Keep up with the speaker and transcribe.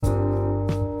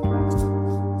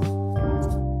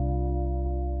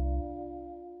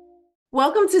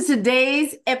Welcome to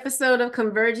today's episode of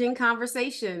Converging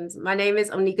Conversations. My name is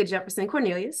Oneka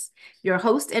Cornelius, your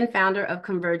host and founder of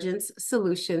Convergence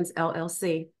Solutions,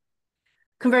 LLC.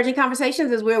 Converging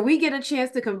Conversations is where we get a chance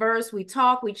to converse, we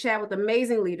talk, we chat with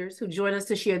amazing leaders who join us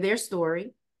to share their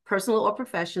story, personal or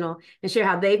professional, and share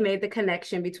how they've made the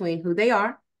connection between who they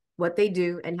are, what they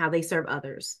do, and how they serve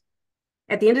others.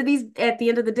 At the end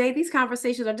of the day, these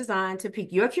conversations are designed to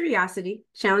pique your curiosity,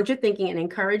 challenge your thinking, and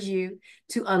encourage you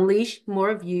to unleash more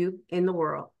of you in the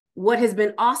world. What has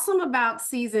been awesome about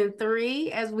season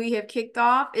 3, as we have kicked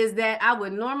off, is that I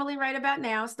would normally right about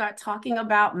now start talking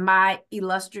about my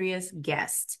illustrious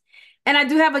guest. And I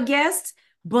do have a guest,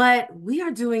 but we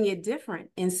are doing it different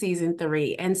in season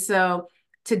 3. And so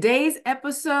today's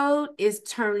episode is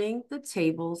turning the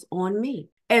tables on me.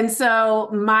 And so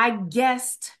my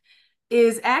guest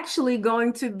is actually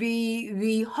going to be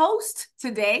the host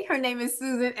today. Her name is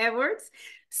Susan Edwards.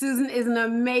 Susan is an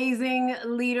amazing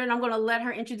leader, and I'm going to let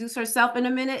her introduce herself in a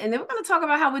minute. And then we're going to talk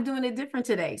about how we're doing it different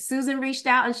today. Susan reached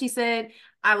out and she said,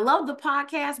 I love the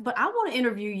podcast, but I want to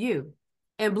interview you.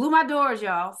 And blew my doors,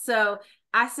 y'all. So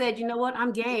I said, you know what?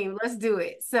 I'm game. Let's do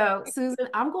it. So, Susan,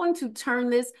 I'm going to turn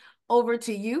this over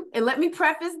to you. And let me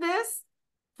preface this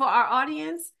for our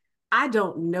audience. I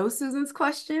don't know Susan's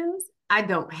questions. I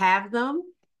don't have them.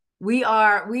 We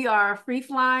are free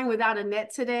flying without a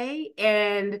net today,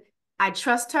 and I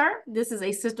trust her. This is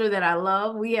a sister that I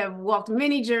love. We have walked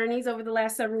many journeys over the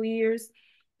last several years.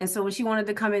 And so when she wanted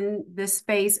to come in this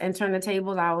space and turn the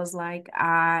tables, I was like,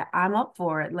 I'm up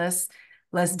for it.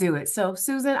 Let's do it. So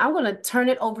Susan, I'm going to turn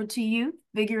it over to you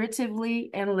figuratively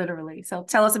and literally. So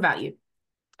tell us about you.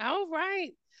 All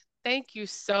right. Thank you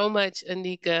so much,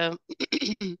 Oneka.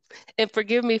 And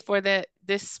forgive me for that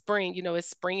this spring. It's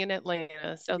spring in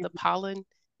Atlanta, so the pollen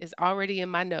is already in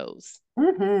my nose.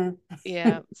 Mm-hmm.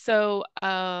 Yeah. So,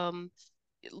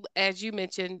 as you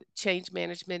mentioned, change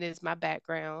management is my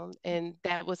background, and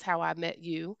that was how I met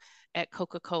you at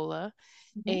Coca-Cola.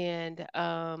 Mm-hmm.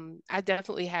 And I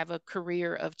definitely have a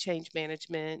career of change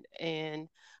management and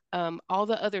all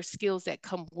the other skills that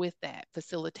come with that: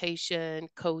 facilitation,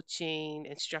 coaching,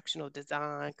 instructional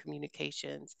design,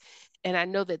 communications. And I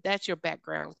know that that's your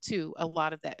background too, a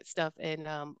lot of that stuff, and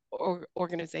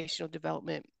organizational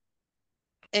development.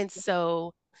 And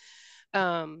so,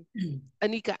 um,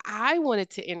 Oneka, I wanted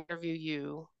to interview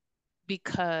you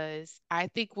because I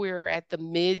think we're at the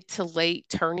mid to late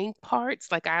turning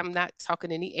parts. Like, I'm not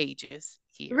talking any ages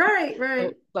here, Right,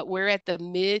 right. but we're at the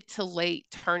mid to late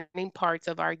turning parts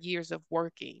of our years of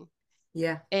working.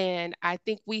 Yeah. And I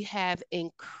think we have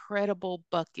incredible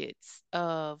buckets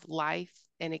of life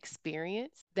and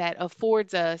experience that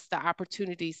affords us the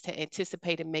opportunities to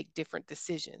anticipate and make different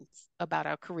decisions about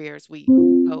our careers. We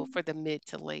go for the mid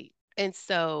to late. And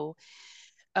so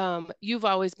you've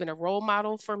always been a role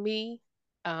model for me.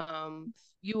 Um,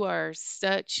 you are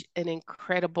such an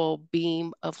incredible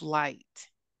beam of light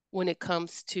when it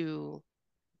comes to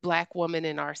Black women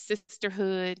in our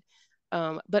sisterhood,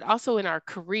 but also in our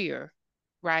career,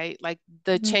 right? Like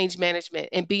the change management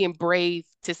and being brave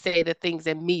to say the things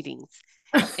in meetings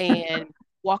and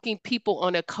walking people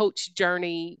on a coach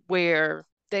journey where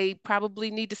they probably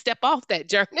need to step off that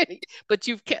journey, but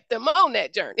you've kept them on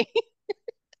that journey.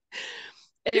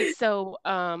 And so,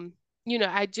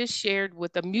 I just shared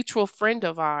with a mutual friend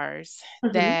of ours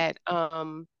Mhm. that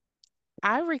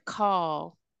I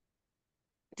recall,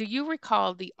 do you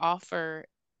recall the offer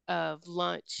of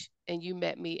lunch and you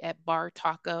met me at Bar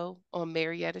Taco on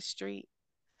Marietta Street?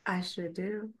 I sure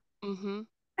do. Hmm.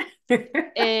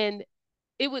 And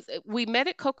we met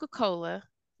at Coca-Cola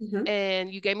Mhm.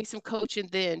 and you gave me some coaching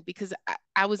then because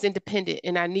I was independent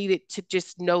and I needed to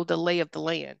just know the lay of the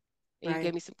land. And you gave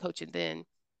Right. me some coaching then.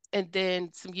 And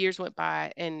then some years went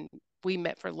by and we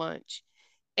met for lunch.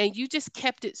 And you just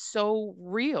kept it so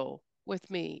real with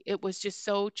me. It was just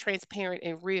so transparent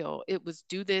and real. It was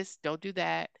do this, don't do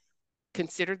that,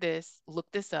 consider this, look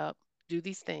this up, do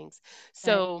these things. Right.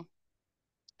 So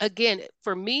again,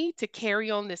 for me to carry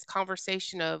on this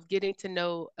conversation of getting to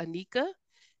know Oneka,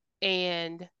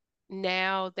 and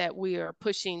now that we are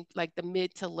pushing like the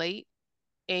mid to late,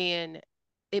 and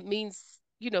it means,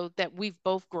 that we've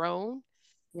both grown.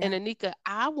 And Yeah. Oneka,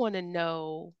 I want to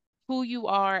know who you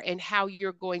are and how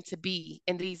you're going to be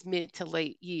in these mid to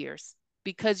late years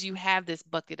because you have this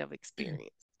bucket of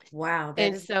experience. Wow, that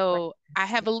And is so I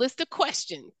have a list of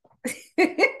questions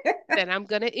great. that I'm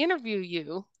going to interview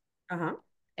you. Uh-huh.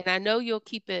 And I know you'll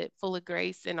keep it full of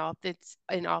grace and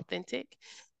authentic.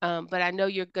 But I know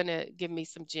you're going to give me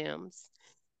some gems.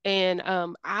 And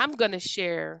I'm going to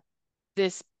share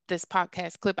this this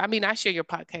podcast clip. I mean, I share your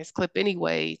podcast clip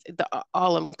anyways,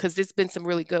 all of them, because it's been some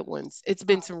really good ones. It's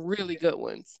been some really good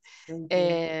ones. Thank you.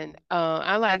 And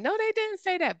I'm like, no, they didn't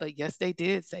say that, but yes, they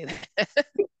did say that.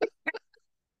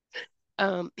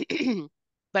 Um,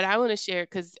 but I want to share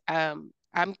because I'm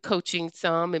coaching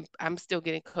some and I'm still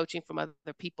getting coaching from other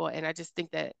people. And I just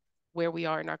think that where we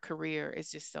are in our career is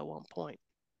just so on point.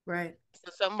 Right.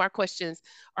 So some of our questions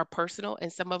are personal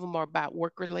and some of them are about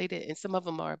work related and some of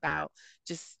them are about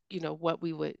just, what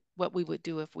we would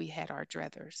do if we had our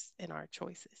druthers and our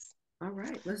choices. All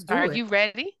right, let's Are do it. you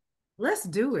ready? Let's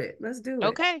do it. Let's do it.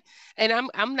 Okay. And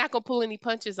I'm not gonna pull any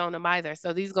punches on them either.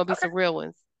 So these are gonna be Okay. some real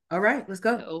ones. All right, let's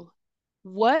go. So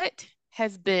what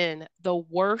has been the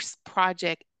worst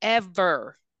project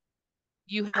ever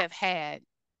you have had,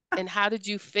 and how did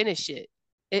you finish it,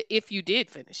 if you did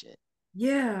finish it?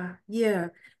 Yeah, yeah.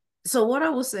 So what I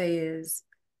will say is,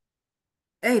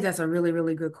 hey, that's a really,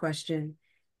 really good question.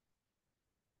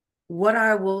 What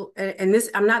I will, and this,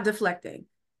 I'm not deflecting.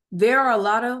 There are a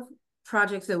lot of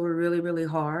projects that were really, really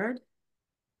hard.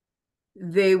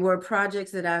 They were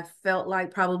projects that I felt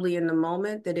like probably in the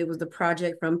moment that it was the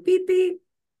project from beep beep.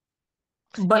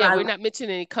 But Yeah, I, we're not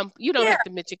mentioning any you don't yeah, have to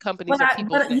mention companies or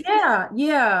people's but names. yeah,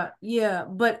 yeah, yeah.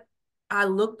 But I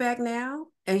look back now,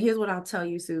 and here's what I'll tell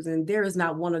you, Susan. There is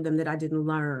not one of them that I didn't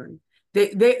learn.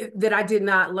 That I did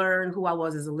not learn who I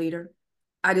was as a leader.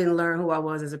 I didn't learn who I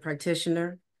was as a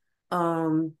practitioner.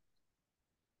 Um,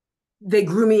 they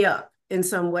grew me up in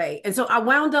some way. And so I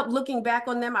wound up looking back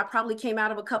on them. I probably came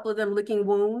out of a couple of them licking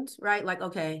wounds, right? Like,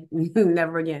 okay,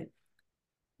 never again.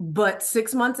 But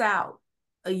 6 months out,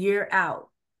 a year out,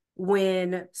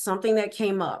 when something that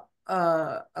came up,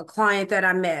 a client that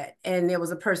I met, and there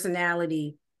was a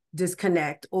personality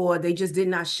disconnect, or they just did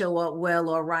not show up well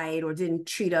or right, or didn't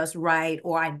treat us right,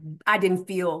 or I didn't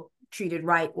feel treated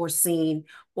right or seen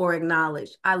or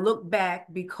acknowledged. I look back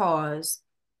because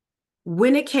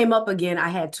when it came up again, I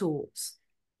had tools.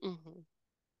 Mm-hmm.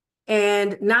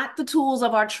 And not the tools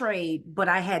of our trade, but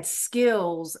I had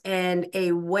skills and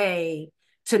a way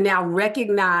to now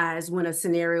recognize when a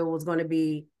scenario was going to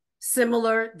be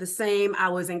similar, the same. I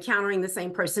was encountering the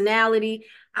same personality.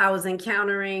 I was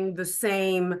encountering the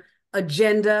same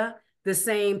agenda, the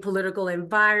same political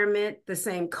environment, the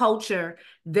same culture.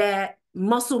 That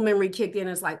muscle memory kicked in.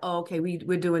 It's like, oh, okay,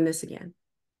 we're doing this again.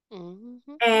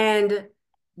 Mm-hmm. And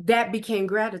that became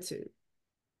gratitude.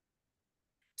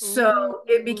 So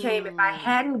it became, if I Mm-hmm.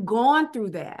 hadn't gone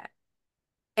through that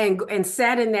and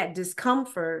sat in that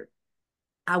discomfort,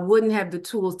 I wouldn't have the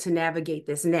tools to navigate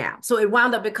this now. So it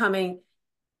wound up becoming,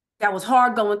 that was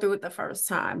hard going through it the first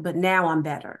time, but now I'm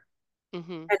better.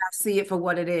 Mm-hmm. And I see it for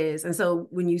what it is. And so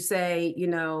when you say,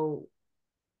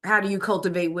 how do you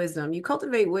cultivate wisdom? You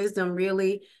cultivate wisdom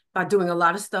really by doing a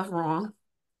lot of stuff wrong,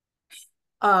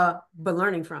 but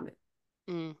learning from it.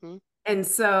 Mm-hmm. And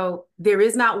so there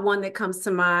is not one that comes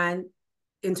to mind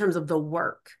in terms of the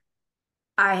work.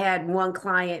 I had one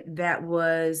client that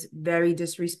was very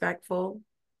disrespectful,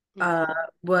 uh, Mm-hmm.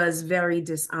 was very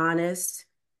dishonest,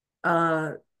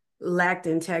 uh, lacked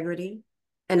integrity.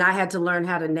 And I had to learn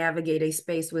how to navigate a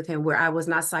space with him where I was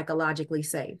not psychologically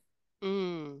safe.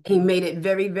 Mm. He made it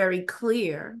very, very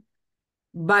clear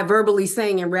by verbally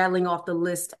saying and rattling off the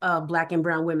list of Black and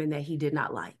brown women that he did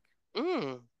not like.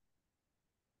 Mm.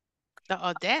 The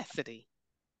audacity.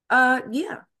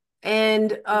 Yeah.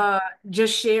 And Mm.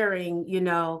 just sharing,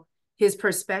 his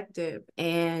perspective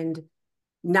and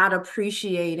not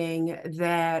appreciating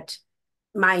that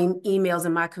my emails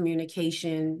and my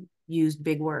communication used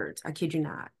big words. I kid you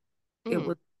not. It Mm.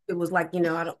 was it was like,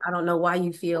 I don't know why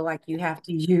you feel like you have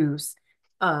to use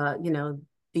uh, you know,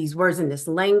 these words in this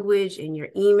language in your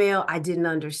email. I didn't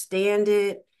understand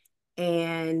it.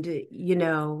 And,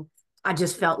 I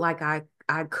just felt like I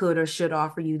could or should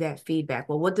offer you that feedback.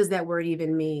 Well, what does that word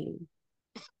even mean?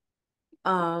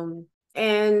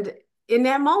 And in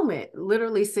that moment,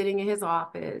 literally sitting in his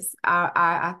office,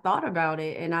 I thought about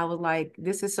it and I was like,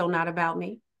 this is so not about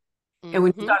me. And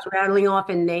when he Mm-hmm. starts rattling off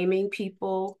and naming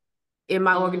people in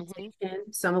my Mm-hmm.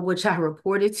 organization, some of which I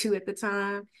reported to at the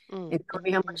time, and telling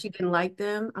me how much Mm-hmm. he didn't like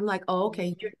them, I'm like, oh,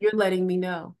 okay, Mm-hmm. you're letting me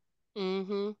know.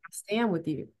 Mm-hmm. I stand with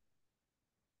you.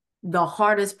 The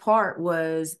hardest part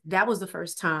was that was the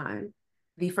first time,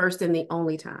 the first and the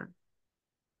only time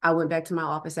I went back to my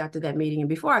office after that meeting. And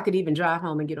before I could even drive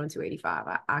home and get on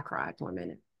 285, I cried for a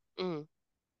minute Mm.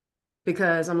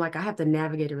 because I'm like, I have to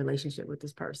navigate a relationship with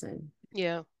this person,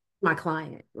 Yeah. my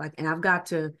client. Like, and I'm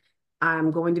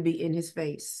going to be in his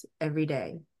face every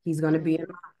day. He's going to be in,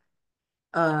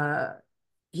 Mm-hmm. uh,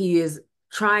 he is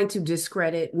trying to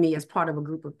discredit me as part of a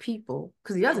group of people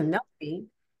because he doesn't Mm. know me.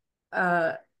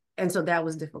 Uh, And so that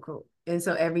was difficult. And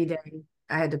so every day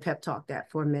I had to pep talk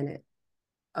that for a minute.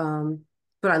 Um,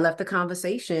 but I left the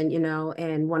conversation,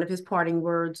 and one of his parting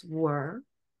words were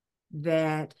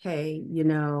that, hey,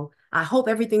 I hope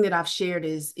everything that I've shared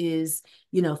is,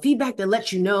 feedback that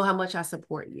lets you know how much I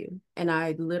support you. And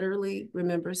I literally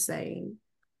remember saying,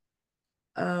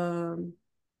 thank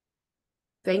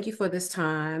you for this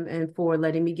time and for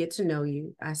letting me get to know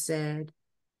you. I said,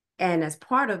 and as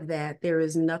part of that, there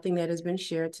is nothing that has been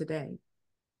shared today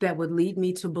that would lead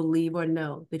me to believe or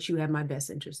know that you have my best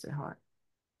interest at heart.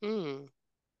 Mm.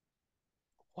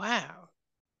 Wow.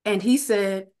 And he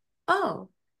said, oh.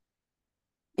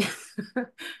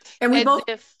 And As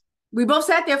if, we both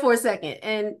sat there for a second,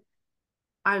 and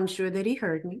I'm sure that he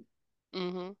heard me,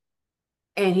 mm-hmm,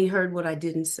 and he heard what I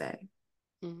didn't say.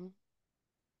 mm-hmm.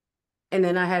 And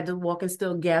then I had to walk and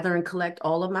still gather and collect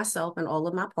all of myself and all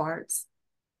of my parts.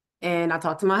 And I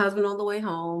talked to my husband on the way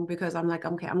home because I'm like,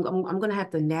 okay, I'm going to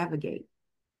have to navigate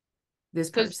this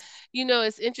Because, person.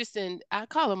 it's interesting. I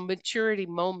call them maturity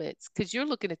moments because you're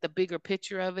looking at the bigger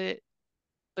picture of it,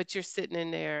 but you're sitting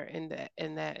in there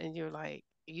and you're like,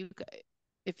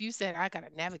 if you said, I got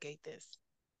to navigate this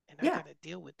and I Yeah. got to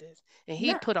deal with this. And he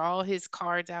Yeah. put all his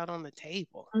cards out on the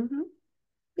table. Mm-hmm.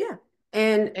 Yeah.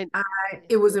 And And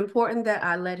it was important that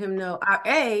I let him know.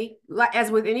 Like as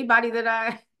with anybody that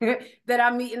I that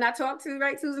I meet and I talk to,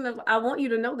 right, Susan? I want you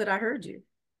to know that I heard you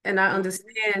and I mm-hmm,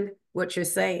 understand what you're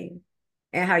saying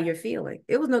and how you're feeling.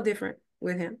 It was no different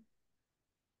with him.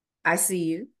 I see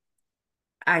you.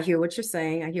 I hear what you're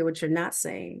saying. I hear what you're not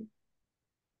saying.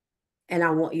 And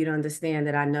I want you to understand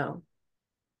that I know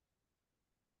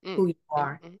mm, who you mm,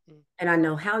 are mm, and I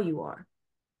know how you are.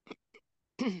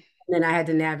 mm. And then I had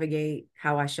to navigate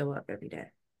how I show up every day.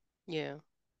 Yeah.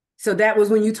 So that was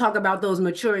when you talk about those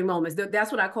maturing moments.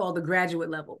 That's what I call the graduate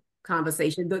level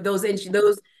conversation. Those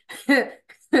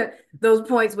those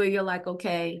points where you're like,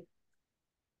 okay,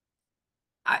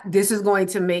 this is going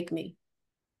to make me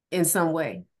in some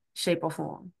way, shape, or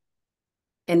form.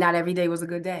 And not every day was a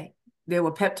good day. There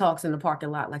were pep talks in the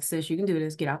parking lot, like, sis, you can do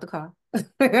this. Get out the car.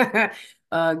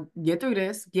 Get through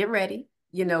this. Get ready.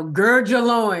 Gird your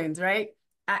loins, right?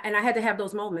 And I had to have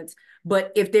those moments.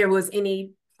 But if there was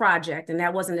any project, and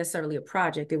that wasn't necessarily a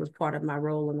project, it was part of my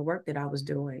role in the work that I was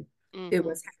doing. It Mm-hmm,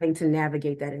 was having to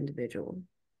navigate that individual.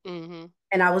 mm-hmm.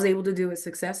 And I was able to do it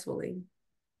successfully.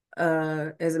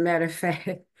 As a matter of fact,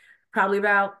 probably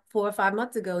about 4 or 5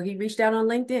 months ago, he reached out on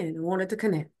LinkedIn and wanted to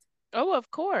connect. Oh,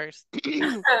 of course.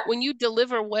 When you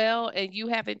deliver well and you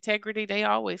have integrity, they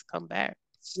always come back.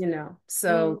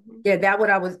 So Hmm. yeah, that what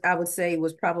I would say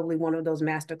was probably one of those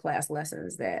masterclass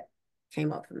lessons that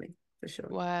came up for me for sure.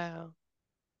 Wow.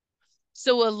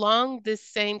 So along this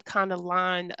same kind of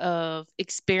line of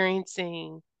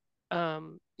experiencing,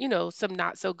 some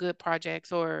not so good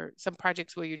projects or some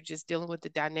projects where you're just dealing with the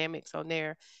dynamics on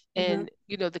there, Mm-hmm.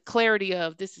 and the clarity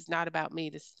of this is not about me,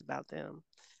 this is about them.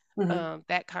 Mm-hmm.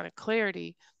 That kind of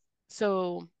clarity.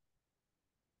 So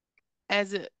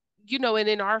as a and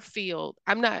in our field,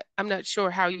 I'm not sure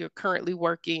how you're currently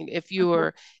working, if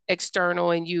you're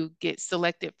external and you get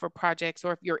selected for projects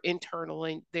or if you're internal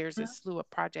and there's a slew of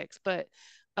projects, but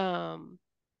um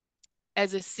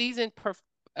as a seasoned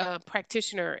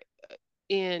practitioner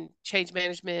in change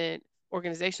management,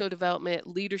 organizational development,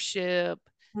 leadership,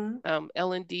 Mm-hmm.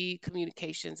 L&D,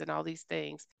 communications, and all these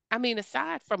things. I mean,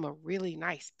 aside from a really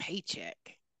nice paycheck,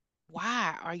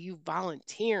 why are you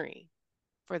volunteering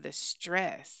for the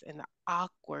stress and the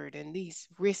awkward and these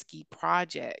risky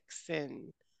projects?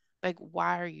 And like,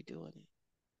 why are you doing it?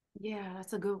 Yeah,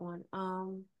 that's a good one.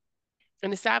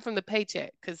 And aside from the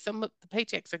paycheck, because some of the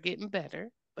paychecks are getting better,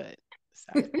 but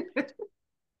aside from the paycheck.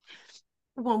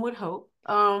 One would hope.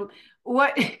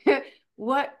 What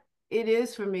what it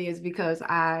is for me is because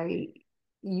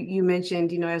you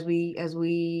mentioned, as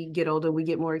we get older, we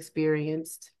get more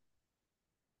experienced.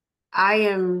 I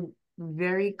am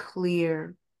very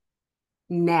clear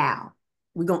now.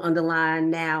 We're gonna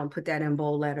underline now and put that in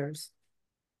bold letters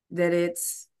that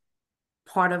it's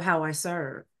part of how I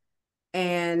serve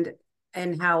and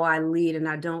how I lead, and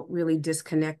I don't really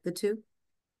disconnect the two.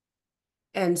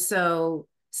 And so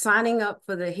signing up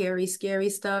for the hairy, scary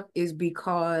stuff is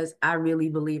because I really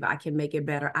believe I can make it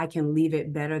better. I can leave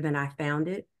it better than I found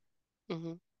it.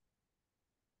 Mm-hmm.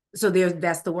 So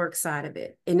that's the work side of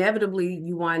it. Inevitably,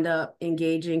 you wind up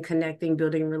engaging, connecting,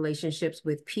 building relationships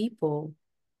with people.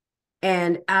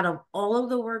 And out of all of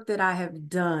the work that I have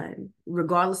done,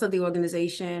 regardless of the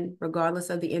organization, regardless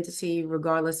of the entity,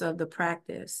 regardless of the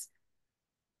practice,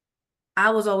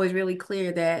 I was always really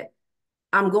clear that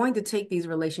I'm going to take these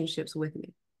relationships with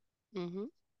me. Mm-hmm.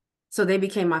 So they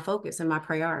became my focus and my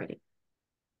priority.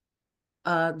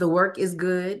 The work is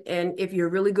good. And if you're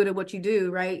really good at what you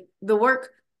do, right, the work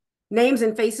names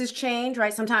and faces change,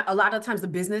 right? Sometimes, a lot of times the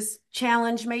business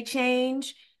challenge may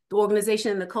change, the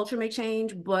organization and the culture may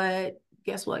change, but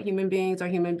guess what? Human beings are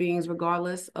human beings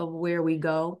regardless of where we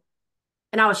go.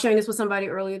 And I was sharing this with somebody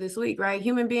earlier this week, right?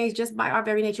 Human beings, just by our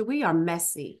very nature, we are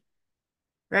messy,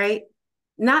 right?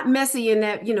 Not messy in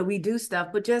that, we do stuff,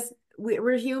 but just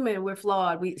we're human, we're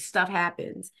flawed, stuff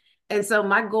happens. And so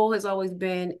my goal has always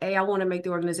been, I want to make the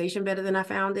organization better than I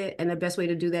found it. And the best way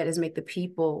to do that is make the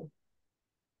people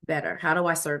better. How do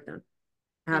I serve them?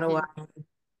 How do I Mm-hmm.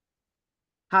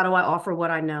 how do I offer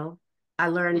what I know? I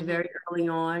learned Mm-hmm. very early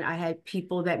on. I had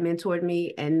people that mentored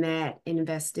me and that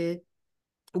invested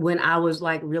when I was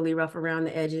like really rough around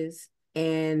the edges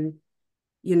and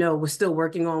was still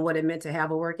working on what it meant to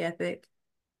have a work ethic.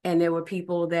 And there were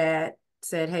people that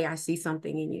said, "Hey, I see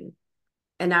something in you."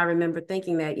 And I remember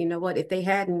thinking that, you know what, if they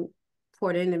hadn't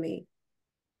poured into me,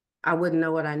 I wouldn't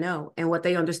know what I know. And what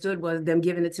they understood was them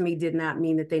giving it to me did not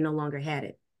mean that they no longer had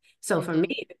it. So for me,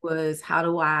 Mm-hmm. it was, how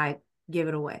do I give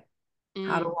it away?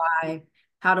 How do Mm. I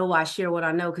how do I share what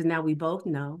I know? Because now we both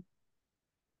know.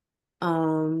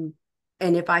 Um,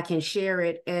 and if I can share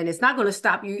it, and it's not going to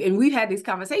stop you, and we've had these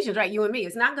conversations, right? You and me,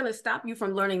 it's not going to stop you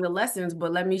from learning the lessons,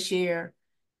 but let me share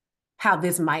how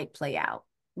this might play out.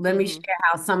 Let me Mm-hmm. share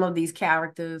how some of these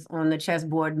characters on the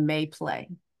chessboard may play,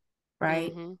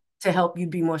 right? Mm-hmm. To help you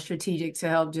be more strategic, to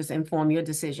help just inform your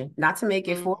decision, not to make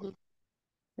it for, Mm-hmm.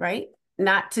 right?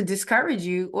 Not to discourage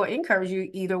you or encourage you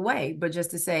either way, but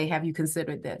just to say, have you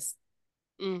considered this?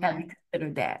 Have Mm-hmm. you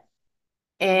considered that?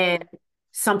 And Mm-hmm.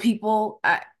 some people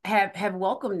have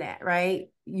welcomed that, right?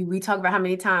 We talk about how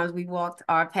many times we walked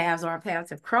our paths or our paths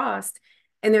have crossed,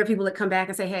 and there are people that come back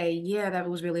and say, "Hey, yeah, that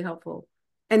was really helpful."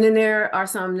 And then there are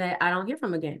some that I don't hear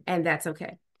from again, and that's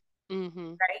okay,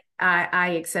 Mm-hmm. right? I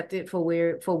accept it for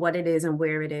what it is and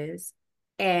where it is.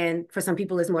 And for some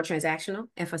people, it's more transactional,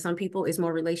 and for some people, it's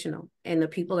more relational. And the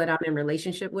people that I'm in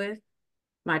relationship with,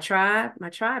 my tribe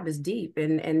is deep,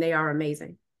 and they are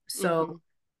amazing. Mm-hmm. So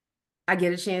I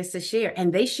get a chance to share,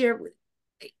 and they share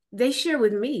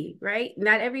with me, right?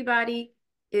 Not everybody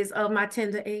is of my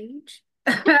tender age,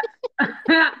 but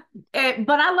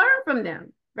I learn from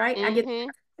them, right? I get Mm-hmm.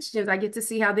 questions, I get to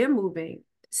see how they're moving,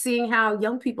 seeing how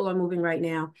young people are moving right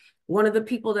now. One of the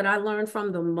people that I learned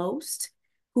from the most,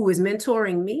 who is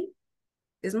mentoring me,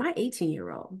 is my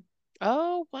 18-year-old.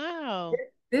 Oh, wow.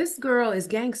 This girl is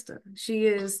gangster. She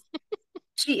is.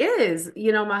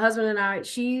 My husband and I,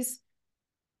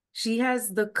 she has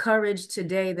the courage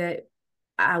today that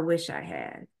I wish I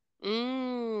had,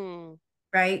 Mm.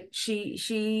 right?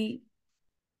 She's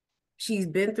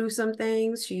been through some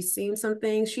things, she's seen some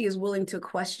things, she is willing to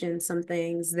question some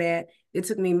things that it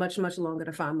took me much, much longer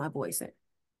to find my voice in.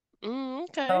 Mm,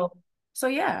 okay. So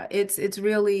yeah, it's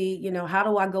really, how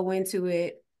do I go into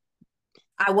it?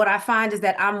 What I find is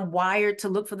that I'm wired to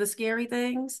look for the scary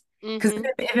things. Because Mm-hmm.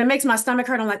 if it makes my stomach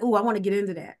hurt, I'm like, oh, I want to get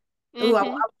into that. Oh, I,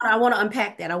 Mm-hmm. I want to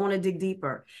unpack that. I want to dig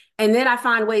deeper. And then I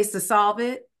find ways to solve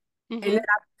it. And Mm-hmm.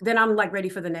 then I'm like ready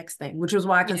for the next thing, which was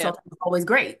why Yeah. consulting was always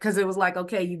great. Because it was like,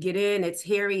 okay, you get in, it's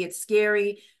hairy, it's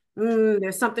scary.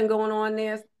 There's something going on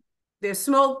there. There's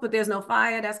smoke, but there's no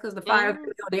fire. That's because the fire is Mm-hmm.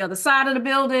 on the other side of the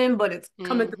building, but it's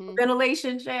coming through the Mm-hmm.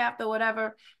 ventilation shaft or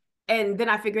whatever. And then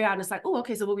I figure out, and it's like, oh,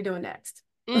 okay, so what are we doing next?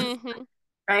 Mm-hmm.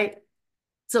 Right.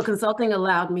 So consulting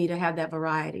allowed me to have that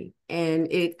variety,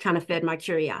 and it kind of fed my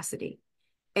curiosity,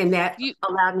 and that You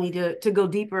allowed me to go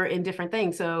deeper in different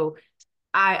things. So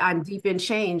I'm deep in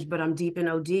change, but I'm deep in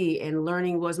OD, and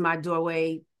learning was my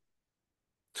doorway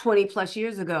 20 plus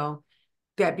years ago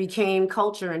that became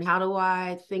culture. And how do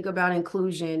I think about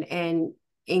inclusion and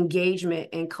engagement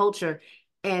and culture?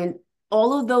 And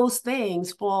all of those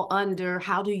things fall under,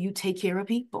 how do you take care of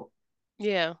people?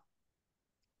 yeah.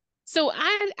 So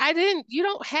I didn't you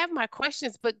don't have my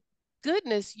questions, but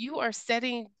goodness, you are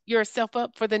setting yourself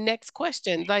up for the next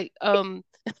question. Like The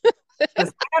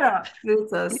setup.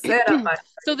 It's a setup.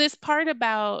 so this part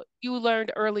about you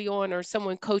learned early on or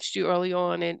someone coached you early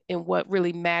on and what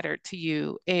really mattered to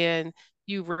you and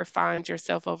you refined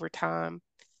yourself over time,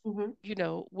 Mhm.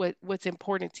 what's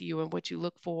important to you and what you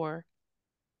look for.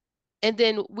 And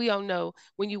then we all know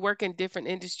when you work in different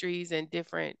industries and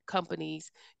different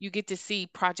companies, you get to see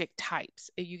project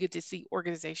types and you get to see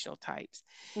organizational types.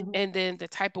 Mhm. And then the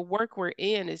type of work we're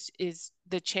in is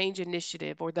the change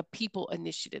initiative or the people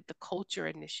initiative, the culture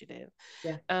initiative.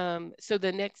 Yeah. So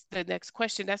the next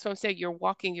question, that's what I'm saying, you're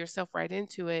walking yourself right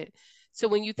into it. So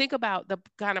when you think about the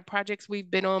kind of projects we've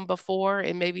been on before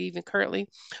and maybe even currently,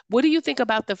 what do you think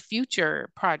about the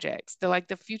future projects,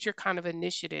 the future kind of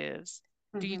initiatives?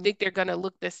 Do you Mm-hmm. think they're going to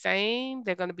look the same?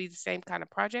 They're going to be the same kind of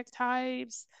project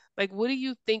types? Like, what do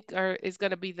you think is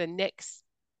going to be the next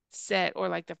set, or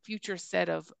like the future set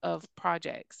of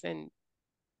projects? And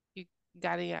you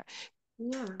got any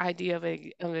Yeah, idea of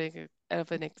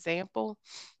an example?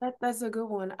 that's a good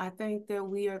one. I think that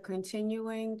we are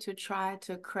continuing to try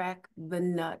to crack the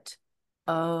nut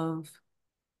of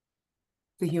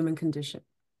the human condition,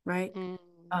 right? Mm.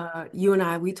 You and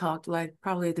I, we talked like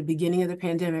probably at the beginning of the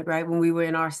pandemic, right? When we were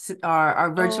in our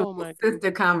virtual Oh my God.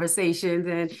 sister conversations,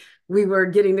 and we were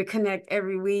getting to connect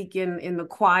every week in the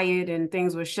quiet, and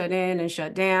things were shut in and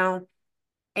shut down.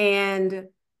 And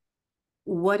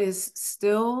what is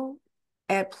still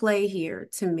at play here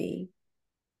to me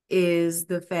is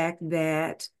the fact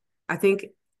that I think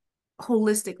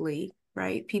holistically,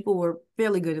 right, people were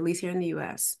fairly good, at least here in the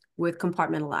US, with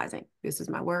compartmentalizing. This is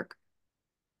my work.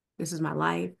 This is my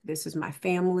life. This is my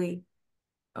family.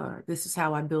 This is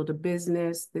how I build a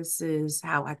business. This is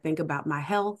how I think about my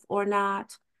health or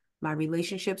not, my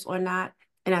relationships or not.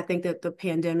 And I think that the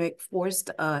pandemic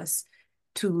forced us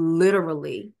to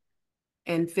literally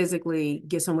and physically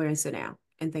get somewhere and sit down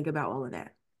and think about all of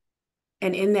that.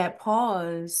 And in that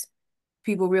pause,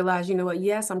 people realize, you know what?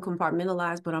 Yes, I'm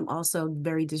compartmentalized, but I'm also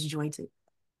very disjointed,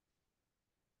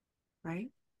 right?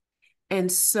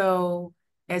 And so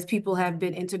as people have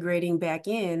been integrating back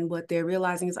in, what they're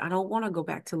realizing is I don't want to go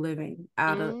back to living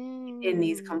out of in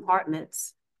these Mm.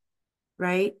 compartments,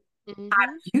 right? Mm-hmm.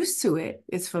 I'm used to it.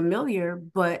 It's familiar,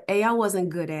 but A, I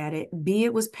wasn't good at it. B,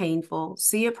 it was painful.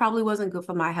 C, it probably wasn't good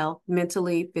for my health,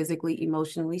 mentally, physically,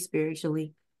 emotionally,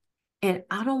 spiritually. And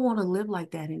I don't want to live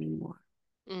like that anymore.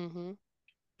 Mm-hmm.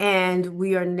 And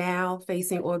we are now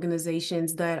facing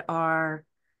organizations that are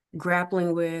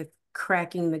grappling with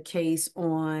cracking the case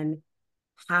on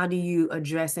how do you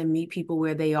address and meet people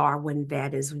where they are when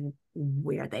that is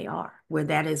where they are, where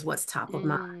that is what's top of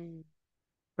mind, Mm.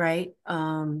 right?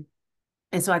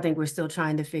 And so I think we're still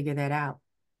trying to figure that out.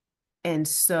 And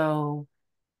so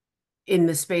in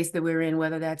the space that we're in,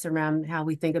 whether that's around how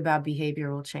we think about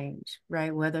behavioral change,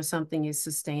 right? Whether something is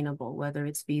sustainable, whether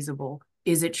it's feasible,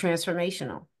 is it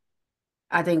transformational?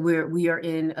 I think we are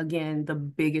in, again, the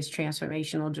biggest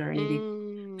transformational journey.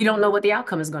 We don't know Mm. what the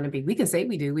outcome is going to be. We can say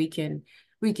we do. We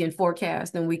can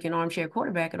forecast and we can armchair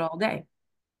quarterback it all day.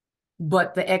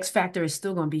 But the X factor is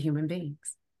still going to be human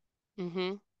beings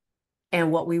Mm-hmm.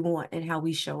 and what we want and how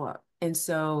we show up. And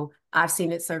so I've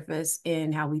seen it surface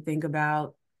in how we think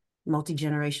about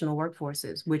multi-generational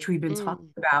workforces, which we've been talking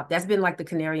Mm. about. That's been like the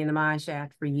canary in the mine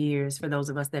shaft for years for those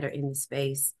of us that are in the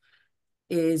space,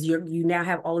 is you now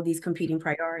have all of these competing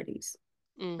priorities.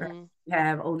 Right? Mm-hmm. You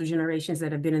have older generations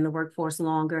that have been in the workforce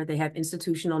longer. They have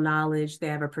institutional knowledge. They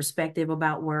have a perspective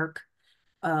about work,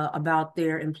 about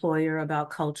their employer, about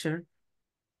culture.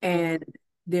 Mm-hmm. And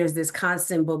there's this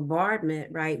constant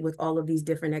bombardment, right, with all of these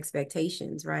different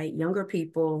expectations, right? Younger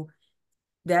people,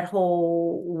 that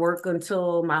whole work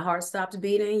until my heart stops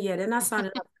beating, yeah, they're not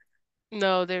signing up.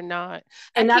 No, they're not.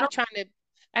 I And not keep trying to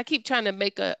I keep trying to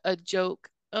make a joke.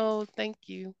 Oh, thank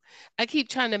you. I keep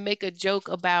trying to make a joke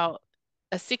about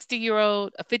a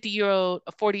 60-year-old, a 50-year-old,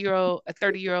 a 40-year-old, a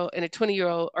 30-year-old, and a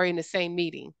 20-year-old are in the same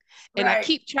meeting. And I right.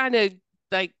 keep trying to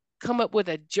like come up with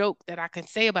a joke that I can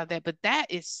say about that, but that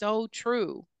is so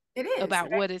true It is, about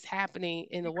right? what is happening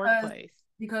in the Because workplace.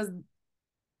 because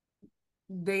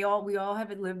we all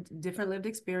have lived different lived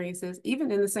experiences,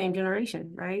 even in the same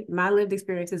generation, right? My lived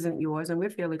experience isn't yours, and we're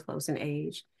fairly close in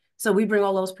age. So we bring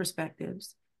all those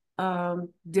perspectives.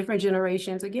 Different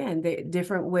generations, again,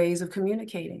 different ways of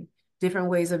communicating, different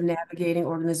ways of navigating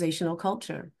organizational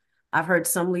culture. I've heard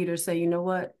some leaders say, you know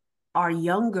what, our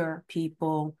younger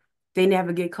people, they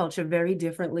navigate culture very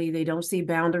differently. They don't see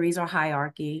boundaries or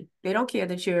hierarchy. They don't care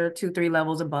that you're 2, 3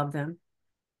 levels above them.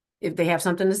 If they have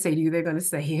something to say to you, they're going to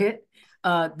say it.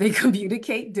 They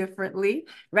communicate differently,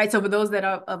 right? So for those that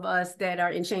are of us that are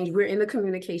in change, we're in the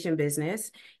communication business.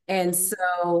 And Mm-hmm.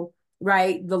 so,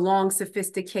 right, the long,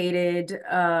 sophisticated,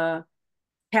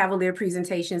 cavalier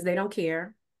presentations, they don't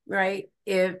care, right?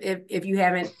 If you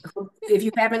haven't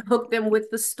hooked them with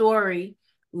the story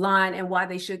line and why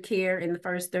they should care in the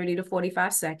first 30 to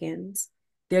 45 seconds,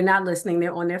 they're not listening,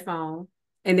 they're on their phone,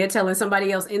 and they're telling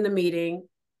somebody else in the meeting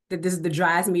that this is the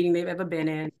driest meeting they've ever been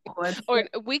in. Or Or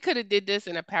we could have did this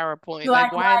in a PowerPoint.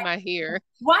 Like, like, why am I here?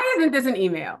 why isn't this an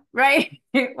email, right?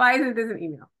 Why isn't this an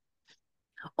email?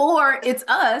 Or it's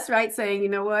us, right, saying, you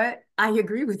know what? I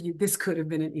agree with you. This could have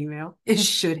been an email. It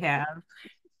should have.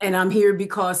 And I'm here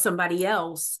because somebody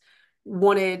else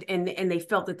wanted and they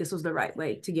felt that this was the right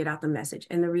way to get out the message.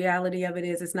 And the reality of it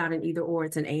is it's not an either or,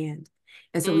 it's an and.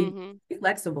 And so we Mm-hmm. be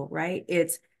flexible, right?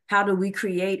 It's how do we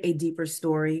create a deeper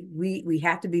story? We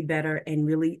have to be better and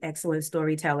really excellent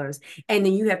storytellers. And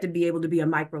then you have to be able to be a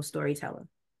micro storyteller.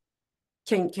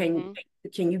 Can can Mm-hmm.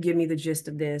 can you give me the gist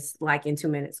of this like in 2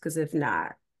 minutes? Because if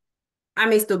not, I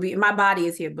may still be, my body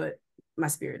is here, but my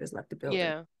spirit has left the building.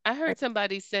 Yeah. I heard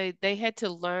somebody say they had to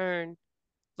learn,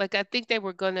 like I think they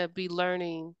were going to be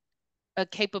learning a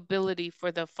capability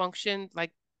for the function,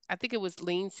 like I think it was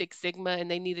Lean Six Sigma, and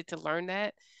they needed to learn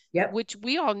that, Yep. which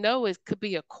we all know is could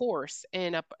be a course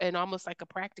and almost like a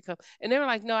practicum. And they were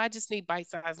like, no, I just need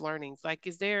bite-sized learnings. Like,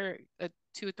 is there a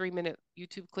 2 or 3 minute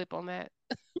YouTube clip on that?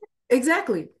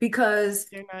 Exactly. Because,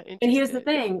 They're not and here's the interested.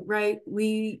 thing, right?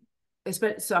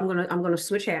 So I'm gonna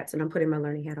switch hats and I'm putting my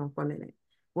learning hat on for a minute.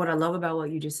 What I love about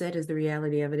what you just said is the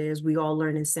reality of it is we all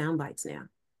learn in sound bites now.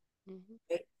 Mm-hmm.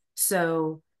 Right?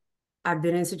 So I've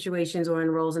been in situations or in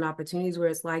roles and opportunities where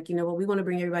it's like, you know what, we want to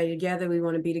bring everybody together. We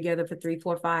want to be together for 3,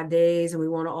 4, 5 days, and we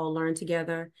want to all learn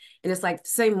together. And it's like,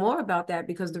 say more about that,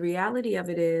 because the reality of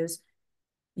it is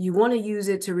you want to use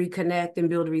it to reconnect and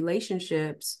build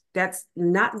relationships. That's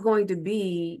not going to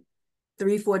be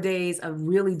 3, 4 days of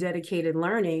really dedicated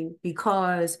learning,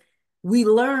 because we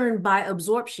learn by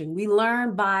absorption. We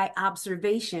learn by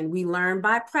observation. We learn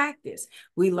by practice.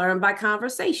 We learn by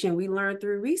conversation. We learn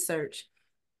through research.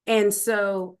 And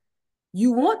so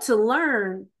you want to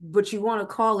learn, but you want to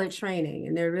call it training,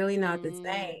 and they're really not the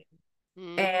same.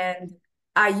 Mm-hmm. And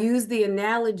I use the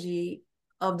analogy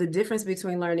of the difference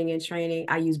between learning and training.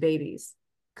 I use babies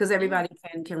because Mm-hmm. everybody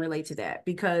can relate to that,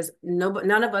 because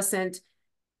none of us sent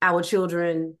our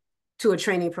children to a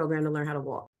training program to learn how to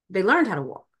walk. They learned how to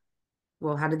walk.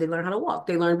 Well, how did they learn how to walk?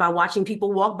 They learned by watching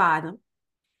people walk by them,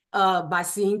 by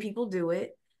seeing people do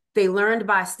it. They learned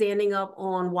by standing up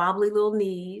on wobbly little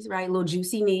knees, right? Little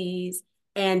juicy knees.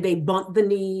 And they bumped the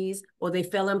knees or they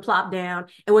fell and plopped down.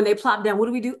 And when they plopped down, what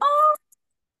do we do? Oh,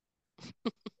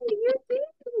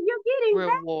 you're getting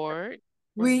back. Reward.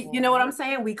 You know what I'm Reward.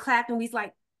 saying? We clapped and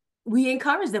we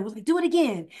encouraged them. We're like, do it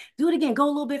again, go a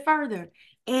little bit further.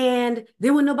 And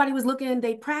then when nobody was looking,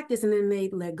 they practiced and then they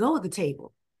let go of the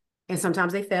table. And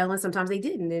sometimes they fell and sometimes they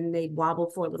didn't. And they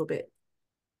wobbled for a little bit.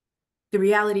 The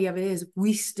reality of it is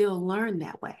we still learn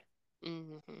that way.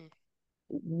 Mm-hmm.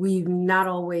 We've not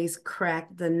always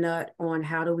cracked the nut on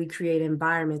how do we create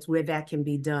environments where that can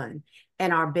be done.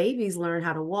 And our babies learn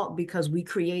how to walk because we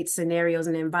create scenarios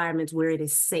and environments where it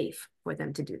is safe for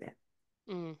them to do that.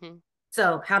 Mm-hmm.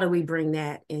 So how do we bring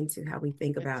that into how we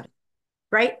think Yes. about it?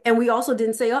 Right. And we also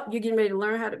didn't say, oh, you're getting ready to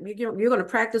learn how to, you're going to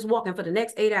practice walking for the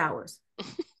next 8 hours.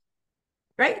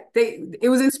 Right. It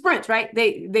was in sprints, right?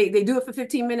 They do it for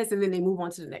 15 minutes and then they move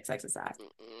on to the next exercise.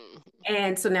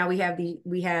 And so now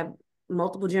we have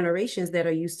multiple generations that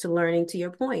are used to learning. To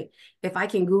your point, if I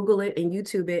can Google it and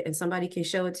YouTube it and somebody can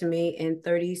show it to me in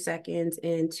 30 seconds,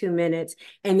 in 2 minutes,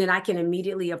 and then I can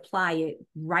immediately apply it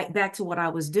right back to what I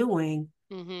was doing,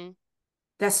 Mm-hmm.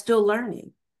 that's still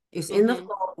learning. It's in the Mm-hmm.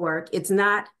 flow of work. It's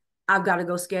not, I've got to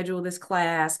go schedule this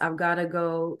class. I've got to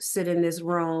go sit in this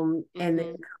room and then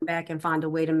Mm-hmm. come back and find a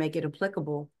way to make it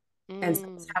applicable. And so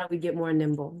Mm-hmm. how do we get more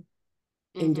nimble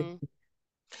in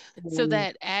Mm-hmm. So doing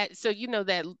that ad, so you know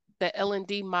that the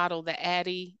L&D model, the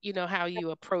ADDIE, you know how you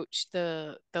approach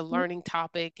the that? learning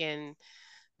topic and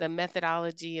the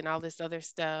methodology and all this other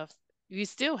stuff. You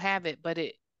still have it, but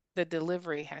the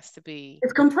delivery has to be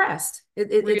It's compressed.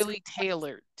 It's really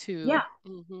tailored yeah,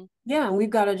 to. Hmm. yeah. And we've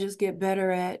got to just get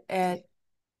better at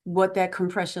what that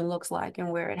compression looks like and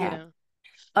where it happens. Yeah.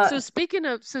 Uh, So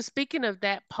speaking of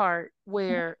that part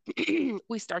where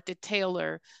we start to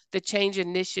tailor the change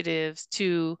initiatives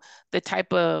to the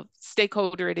type of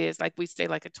stakeholder it is, like we say,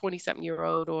 like a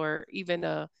 20-something-year-old or even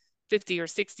a 50 or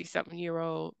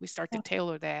 60-something-year-old, we start to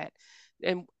tailor that.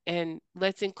 And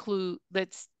let's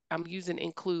I'm using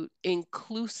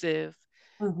inclusive,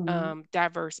 mm-hmm,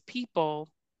 diverse people.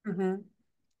 mm-hmm.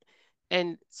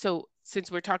 And so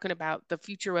since we're talking about the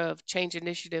future of change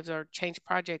initiatives or change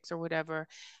projects or whatever,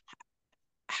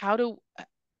 how do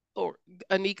or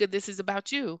Oneka, this is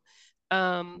about you.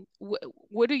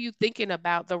 What are you thinking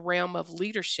about the realm of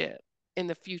leadership in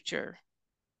the future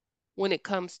when it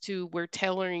comes to we're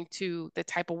tailoring to the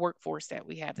type of workforce that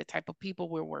we have, the type of people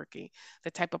we're working,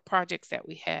 the type of projects that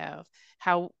we have,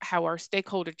 how our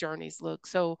stakeholder journeys look.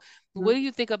 So, what do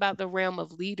you think about the realm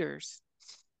of leaders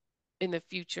in the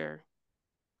future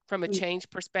from a change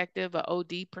perspective, a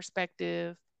OD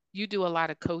perspective? You do a lot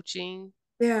of coaching.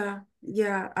 Yeah,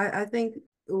 yeah. I think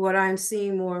what I'm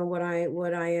seeing more, what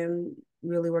I am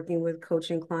really working with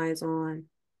coaching clients on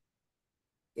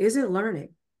isn't learning.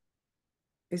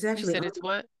 It's You actually said it's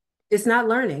what? it's not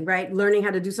learning, right? Learning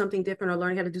how to do something different or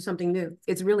learning how to do something new.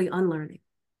 It's really unlearning.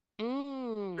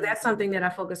 That's Mm. something that I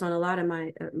focus on a lot in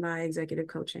my executive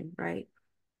coaching, right?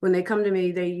 When they come to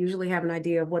me, they usually have an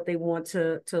idea of what they want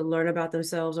to learn about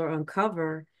themselves or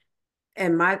uncover.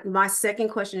 And my second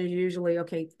question is usually,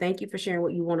 okay, thank you for sharing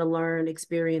what you want to learn,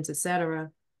 experience,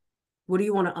 etc. What do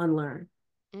you want to unlearn?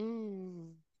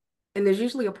 Mm. And there's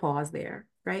usually a pause there,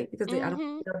 right? Because I don't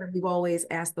Mm-hmm. know that we've always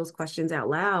asked those questions out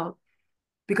loud,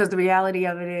 because the reality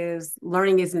of it is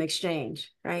learning is an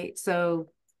exchange, right? So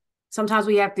sometimes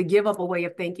we have to give up a way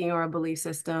of thinking or a belief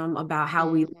system about how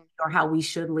we Mm-hmm. or how we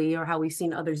should lead or how we've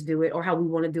seen others do it or how we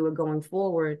want to do it going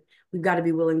forward. We've got to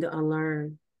be willing to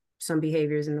unlearn some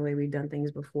behaviors in the way we've done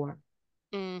things before.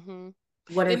 Mm-hmm.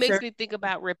 What It if makes there, me think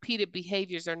about repeated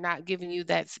behaviors are not giving you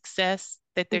that success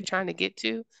that they're trying to get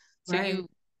to. So right? you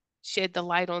shed the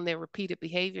light on their repeated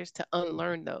behaviors to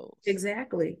unlearn those.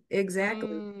 Exactly. Exactly.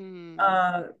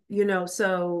 Mm.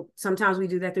 So sometimes we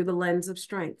do that through the lens of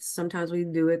strengths. Sometimes we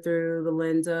do it through the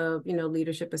lens of,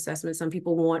 leadership assessment. Some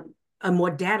people want a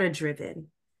more data-driven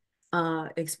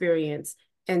experience.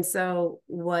 And so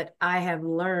what I have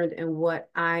learned and what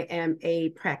I am a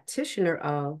practitioner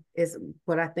of is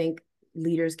what I think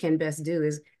leaders can best do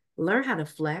is learn how to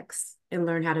flex and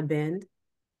learn how to bend.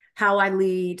 How I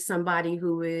lead somebody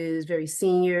who is very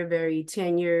senior, very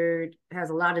tenured, has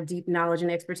a lot of deep knowledge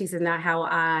and expertise is not how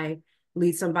I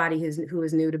lead somebody who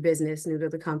is new to business, new to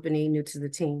the company, new to the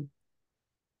team.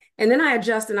 And then I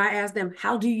adjust and I ask them,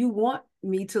 how do you want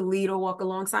me to lead or walk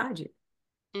alongside you?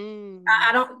 I Mm.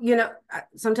 don't,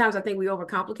 sometimes I think we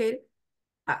overcomplicate it.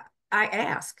 I, I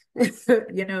ask,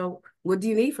 what do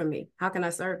you need from me? How can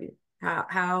I serve you?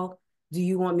 How do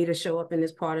you want me to show up in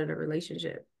this part of the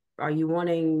relationship? Are you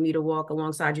wanting me to walk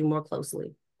alongside you more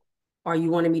closely? Are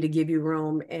you wanting me to give you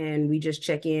room and we just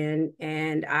check in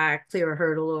and I clear a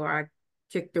hurdle or I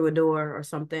kick through a door or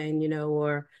something,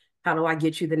 or how do I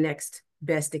get you the next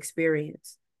best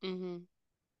experience? Mm-hmm.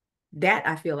 That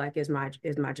I feel like is my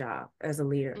job as a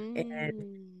leader. And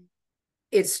Mm.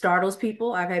 it startles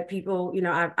people. I've had people,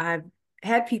 I've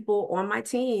had people on my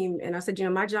team and I said,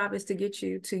 my job is to get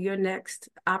you to your next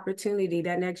opportunity,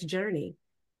 that next journey,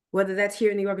 whether that's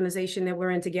here in the organization that we're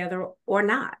in together or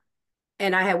not.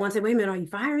 And I had one say, wait a minute, are you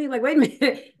firing me? Like, wait a minute.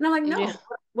 And I'm like, Yeah. no,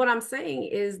 what I'm saying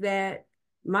is that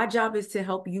my job is to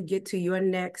help you get to your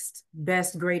next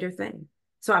best, greater thing.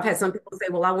 So I've had Mm-hmm. some people say,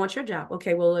 well, I want your job.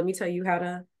 Okay, well, let me tell you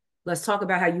let's talk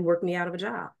about how you work me out of a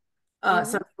job. Mm-hmm.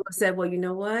 Some people have said, well, you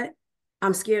know what?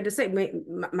 I'm scared to say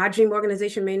my dream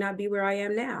organization may not be where I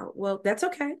am now. Well, that's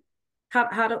okay.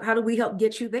 How do we help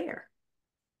get you there?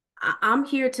 I'm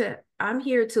here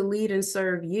to lead and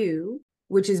serve you,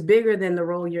 which is bigger than the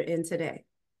role you're in today.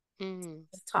 Mm-hmm.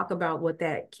 Let's talk about what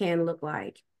that can look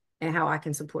like and how I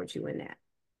can support you in that.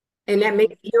 And that may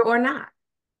Mm-hmm. be here or not.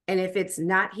 And if it's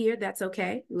not here, that's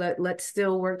okay. Let's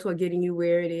still work toward getting you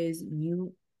where it is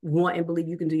you want and believe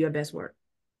you can do your best work.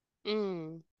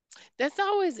 Mm. That's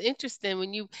always interesting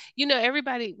when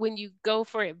everybody, when you go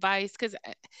for advice, because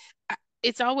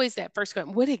it's always that first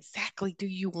question, what exactly do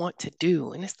you want to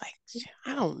do? And it's like,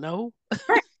 I don't know.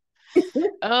 Right.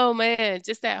 Oh man,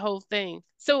 just that whole thing.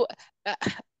 So uh,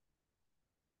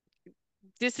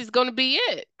 this is going to be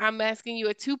it. I'm asking you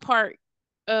a two-part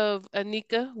of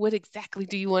Oneka. What exactly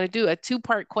do you want to do? A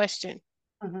two-part question.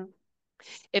 Mhm.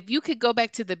 If you could go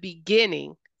back to the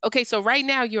beginning, okay, so right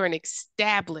now you're an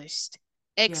established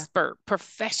Yeah. expert,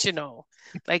 professional,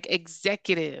 like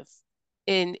executive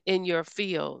in your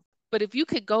field. But if you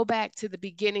could go back to the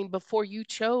beginning before you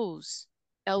chose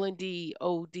L&D,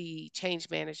 OD, change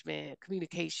management,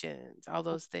 communications, all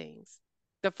those things.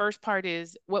 The first part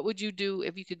is what would you do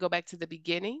if you could go back to the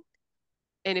beginning?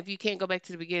 And if you can't go back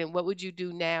to the beginning, what would you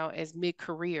do now as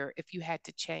mid-career if you had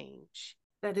to change?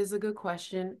 That is a good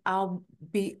question. I'll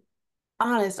be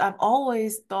honest, I've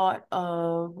always thought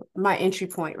of my entry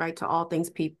point, right, to all things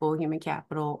people, human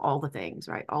capital, all the things,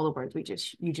 right, all the words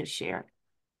you just shared.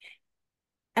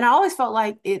 And I always felt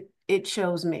like it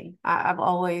chose me.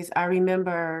 I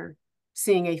remember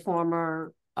seeing a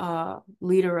former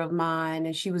leader of mine,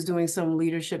 and she was doing some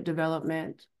leadership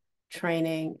development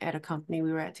training at a company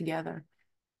we were at together.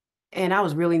 And I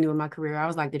was really new in my career. I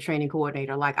was like the training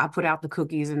coordinator. Like I put out the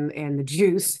cookies and the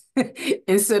juice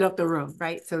and set up the room,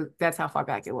 right? So that's how far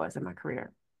back it was in my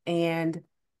career. And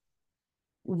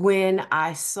when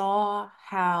I saw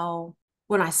how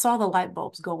when I saw the light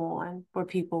bulbs go on for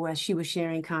people as she was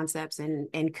sharing concepts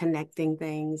and connecting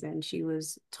things and she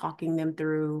was talking them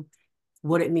through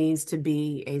what it means to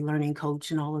be a learning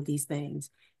coach and all of these things,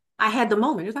 I had the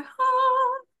moment. It was like,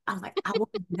 oh, I'm like, I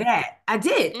want to do that. I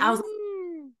did. I was like,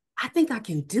 Mm, I think I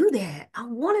can do that. I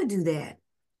want to do that.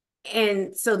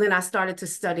 And so then I started to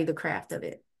study the craft of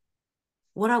it.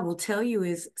 what I will tell you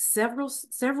is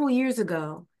several years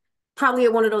ago, probably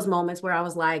at one of those moments where I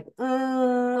was like,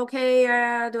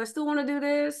 okay, do I still want to do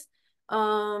this?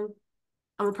 I'm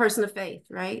a person of faith,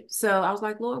 right? So I was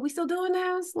like, Lord, we still doing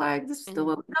this? Like, this is still Mm-hmm.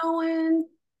 what we're doing?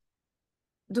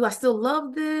 Do I still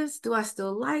love this? Do I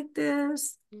still like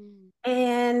this? Mm-hmm.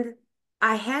 And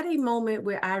I had a moment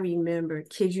where I remember,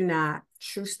 kid you not,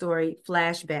 true story,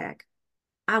 flashback.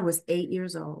 I was 8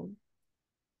 years old.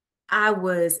 I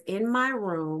was in my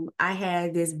room. I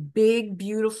had this big,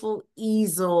 beautiful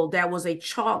easel that was a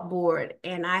chalkboard,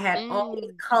 and I had all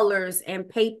these Mm. colors and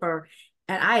paper.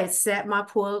 And I had sat my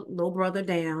poor little brother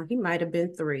down. He might have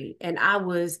been 3, and I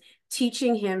was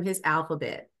teaching him his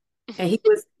alphabet. And he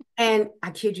was, and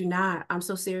I kid you not, I'm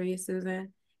so serious,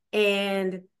 Susan.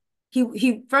 And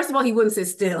he first of all, he wouldn't sit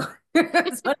still. So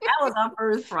that was our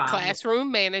first problem.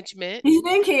 Classroom management. He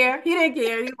didn't care. He didn't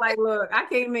care. He's like, look, I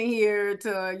came in here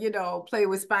to, play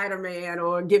with Spider-Man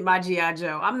or get my G.I.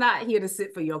 Joe. I'm not here to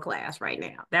sit for your class right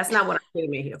now. That's not what I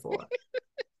came in here for.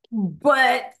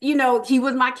 But, he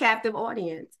was my captive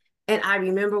audience. And I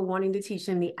remember wanting to teach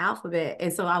him the alphabet.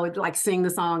 And so I would like sing the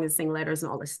song and sing letters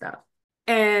and all this stuff.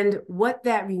 And what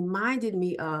that reminded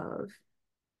me of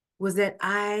was that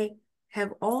I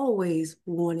have always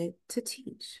wanted to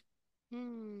teach.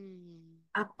 Hmm.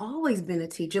 I've always been a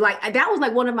teacher. Like that was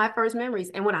like one of my first memories.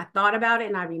 And when I thought about it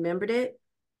and I remembered it,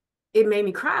 it made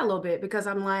me cry a little bit because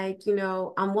I'm like,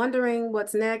 I'm wondering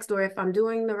what's next or if I'm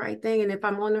doing the right thing. And if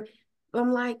I'm wondering,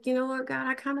 I'm like, you know what, God,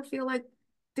 I kind of feel like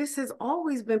this has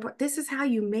always been, this is how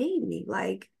you made me.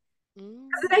 Like, 'cause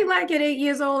it Mm. ain't like at 8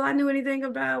 years old, I knew anything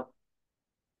about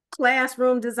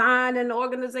classroom design and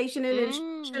organization and Mm.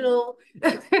 instructional.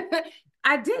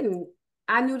 I didn't.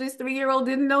 I knew this 3-year old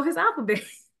didn't know his alphabet.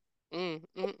 Mm.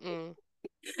 Mm.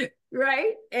 Mm.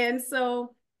 Right. And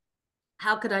so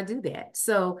how could I do that?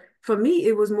 So for me,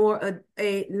 it was more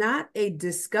a not a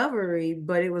discovery,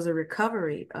 but it was a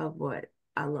recovery of what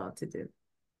I love to do.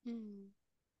 Mm.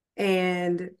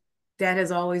 And that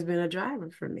has always been a driver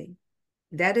for me.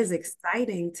 That is Mm.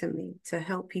 exciting to me to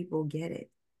help people get it.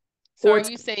 So are Or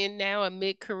you saying now a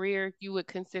mid-career you would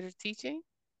consider teaching?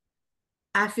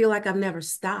 I feel like I've never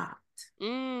stopped.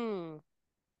 Mm.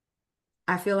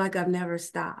 I feel like I've never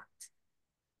stopped.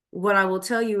 What I will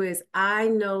tell you is I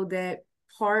know that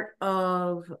part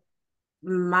of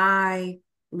my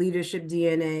leadership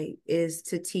DNA is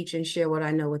to teach and share what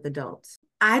I know with adults.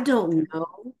 I Okay. don't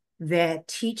know that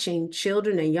teaching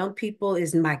children and young people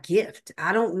is my gift.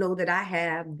 I don't know that I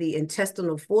have the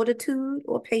intestinal fortitude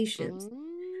or patience Mm.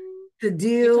 to You're talking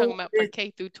deal about for with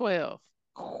K through 12.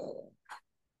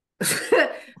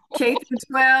 K through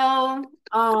 12.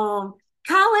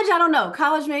 College, I don't know.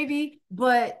 College maybe,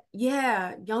 but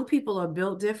yeah, young people are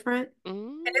built different.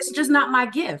 And it's just not Mm. my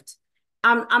gift.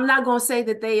 I'm not going to say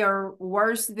that they are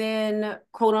worse than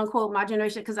quote unquote my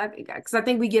generation because I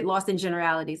think we get lost in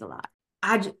generalities a lot.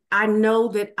 I know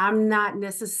that I'm not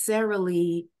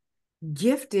necessarily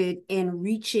gifted in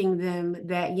reaching them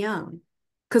that young.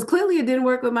 Because clearly it didn't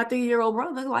work with my 3-year-old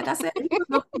brother. Like I said, he was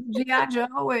looking for G.I.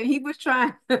 Joe and he was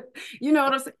trying, you know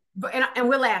what I'm saying? But and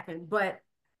we're laughing. But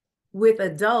with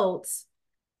adults,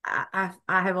 I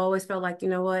have always felt like, you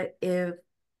know what, if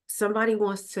somebody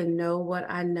wants to know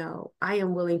what I know, I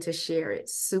am willing to share it,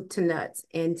 soup to nuts,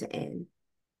 end to end.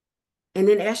 And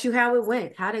then ask you how it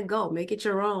went, how'd it go, make it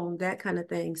your own, that kind of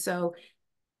thing. So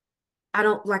I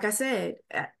don't, like I said,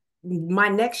 my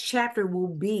next chapter will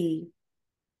be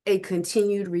a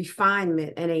continued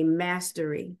refinement and a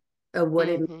mastery of what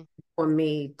it means Mm-hmm. for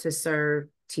me to serve,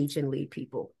 teach, and lead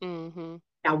people. Mm-hmm.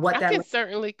 Now, what I that can looks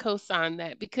certainly co-sign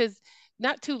that because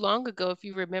not too long ago, if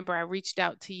you remember, I reached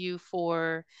out to you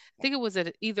for, I think it was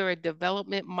either a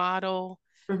development model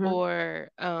like. Mhm. or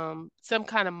some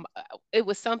kind of, it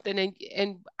was something.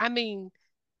 And I mean,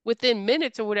 within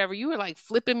minutes or whatever, you were like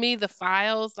flipping me the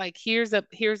files, like here's a,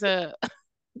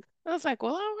 I was like,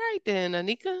 well, all right then,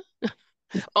 Anika,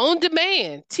 on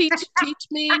demand, teach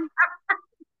me.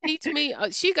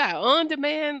 She got on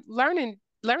demand learning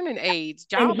aids,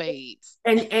 And job aids.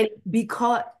 and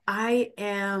because I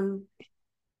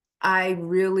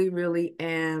really, really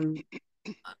am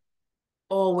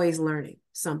always learning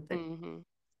something. Mm-hmm.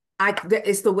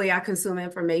 It's the way I consume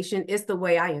information. It's the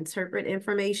way I interpret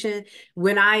information.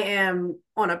 When I am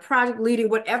on a project leading,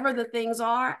 whatever the things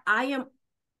are, I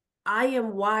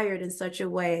am wired in such a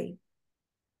way.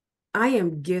 I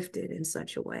am gifted in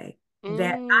such a way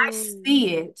that I Mm.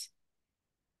 see it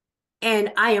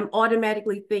and I am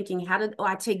automatically thinking, how did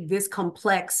I take this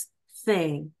complex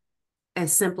thing and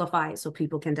simplify it so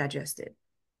people can digest it?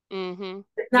 Mm-hmm.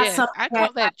 It's not Yes, something I that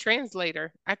call that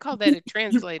translator. I call that a you're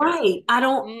translator. right.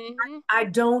 Mm-hmm. I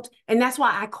don't, and that's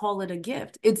why I call it a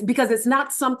gift. It's because it's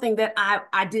not something that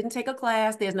I didn't take a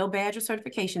class. There's no badge or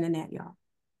certification in that, y'all.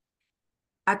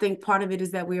 I think part of it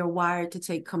is that we are wired to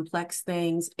take complex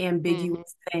things, Mm-hmm.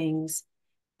 ambiguous things,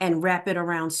 and wrap it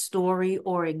around story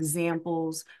or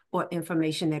examples or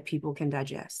information that people can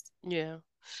digest. Yeah.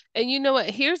 And you know what?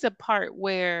 Here's a part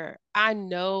where I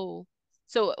know.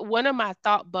 So, one of my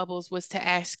thought bubbles was to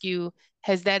ask you,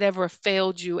 has that ever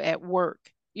failed you at work?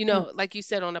 You know, like you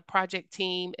said, on a project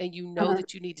team, and you know Mhm,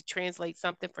 that you need to translate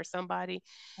something for somebody.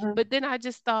 mhm. But then I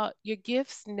just thought, your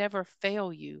gifts never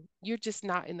fail you. You're just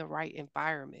not in the right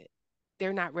environment.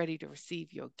 They're not ready to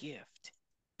receive your gift.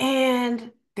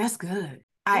 And that's good.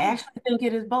 I Mm, actually think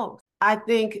it is both. I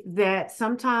think that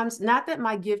sometimes, not that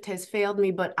my gift has failed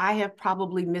me, but I have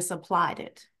probably misapplied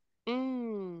it.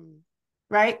 mm.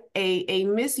 Right? A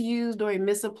misused or a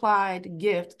misapplied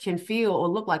gift can feel or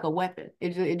look like a weapon.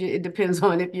 It depends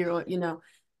on if you're, So,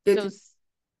 it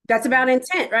that's go about ahead.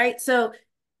 intent, right? So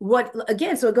what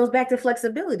again, so it goes back to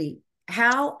flexibility.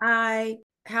 How I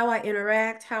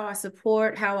interact, how I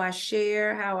support, how I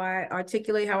share, how I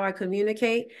articulate, how I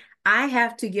communicate. I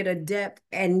have to get adept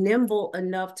and nimble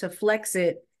enough to flex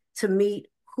it to meet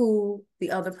who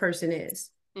the other person is.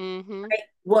 Mm-hmm. Right?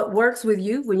 What works with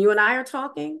you when you and I are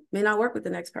talking may not work with the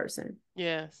next person.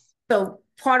 Yes. So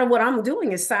part of what I'm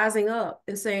doing is sizing up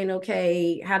and saying,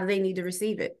 okay, how do they need to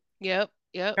receive it? Yep.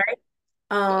 Yep. Right.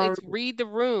 Um, It's read the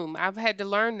room. I've had to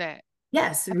learn that.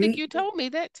 yes, I think read. you told me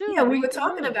that Yeah, too. we were Read the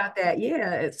talking room. about that.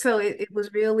 Yeah. So it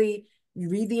was really you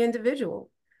read the individual.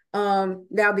 Now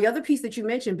the other piece that you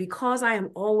mentioned, because I am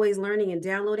always learning and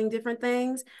downloading different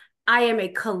things, I am a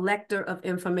collector of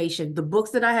information. The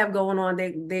books that I have going on,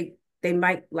 they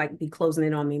might like be closing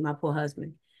in on me, my poor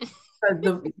husband.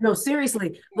 No,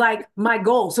 seriously, like my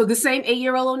goal. So the same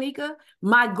 8-year-old Onika,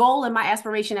 my goal and my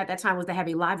aspiration at that time was to have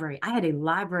a library. I had a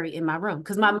library in my room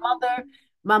because Mm.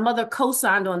 my mother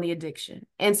co-signed on the addiction.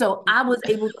 And so I was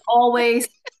able to always,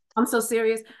 I'm so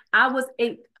serious.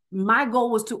 My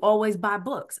goal was to always buy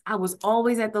books. I was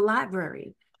always at the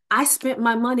library. I spent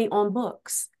my money on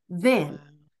books then. Wow.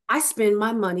 I spend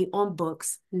my money on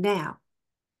books now.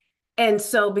 And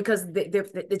so, because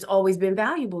it's always been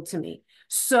valuable to me.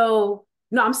 So,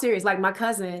 no, I'm serious. Like my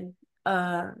cousin,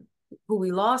 uh, who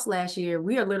we lost last year,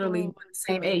 we are literally Oh the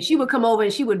my same age. She would goodness. come over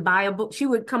and she would buy a book. She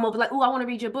would come over like, "Oh, I want to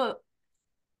read your book."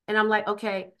 And I'm like,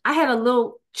 "Okay." I had a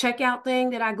little checkout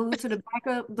thing that I glued to the back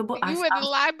of the book. You at the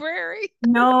library?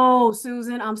 No,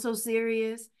 Susan, I'm so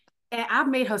serious. And I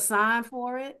made her sign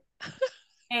for it.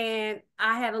 And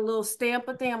I had a little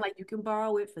stamper thing. I'm like, "You can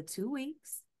borrow it for 2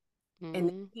 weeks and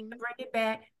then you Mm-hmm. can bring it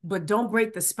back, but don't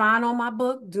break the spine on my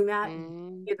book. Do not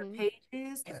get the Mm-hmm.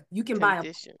 pages. You can buy a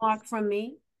Conditions. bookmark from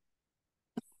me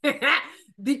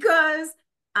because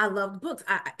I loved books.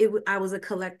 I was a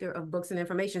collector of books and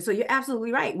information. So you're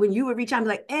absolutely right. When you would reach out and be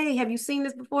like, "Hey, have you seen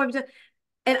this before?"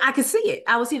 And I could see it.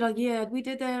 I would see like, "Yeah, we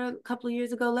did that a couple of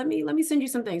years ago. Let me send you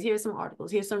some things. Here's some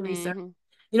articles. Here's some research.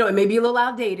 Mm-hmm. It may be a little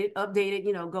outdated,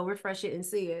 updated. Go refresh it and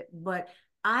see it. But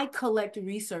I collect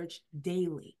research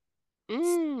daily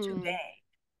Mm. today.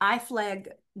 I flag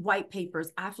white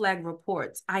papers, I flag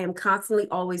reports. I am constantly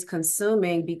always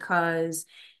consuming because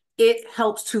it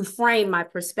helps to frame my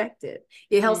perspective.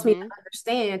 It helps me to Mm-hmm.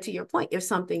 understand, to your point, if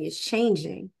something is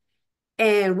changing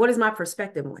and what is my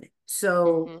perspective on it.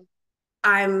 So Mm-hmm.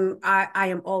 I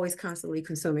am always constantly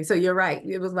consuming. So you're right.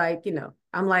 It was like,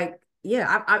 I'm like,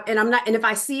 yeah, and I'm not, and if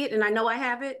I see it and I know I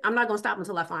have it, I'm not gonna stop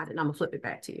until I find it and I'm gonna flip it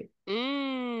back to you.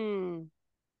 Mm.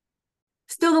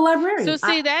 Still the So librarian.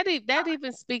 see that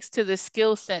even speaks to the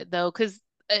skill set though, because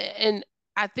and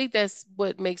I think that's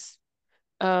what makes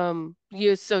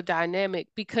you're so dynamic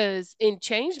because in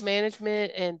change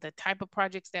management and the type of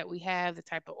projects that we have, the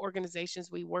type of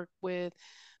organizations we work with,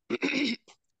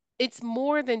 it's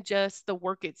more than just the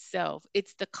work itself.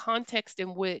 It's the context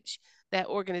in which that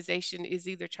organization is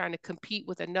either trying to compete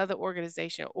with another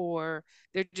organization or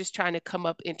they're just trying to come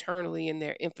up internally in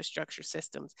their infrastructure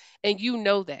systems. And you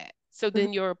know that. So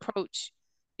then your approach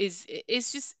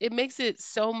it's just it makes it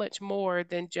so much more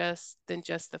than just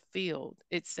the field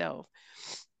itself.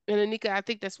 And Anika, I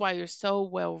think that's why you're so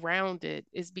well rounded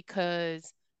is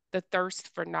because the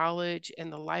thirst for knowledge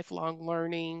and the lifelong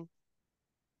learning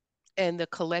and the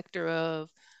collector of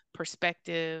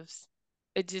perspectives,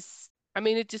 it just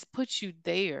puts you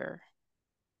there.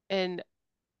 And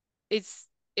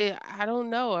I don't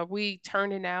know, are we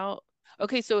turning out?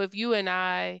 Okay, so if you and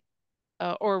I,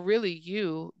 or really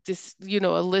you, just,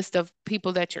 a list of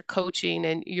people that you're coaching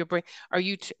and are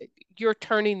you're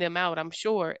turning them out, I'm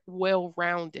sure,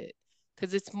 well-rounded.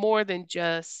 because it's more than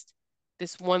just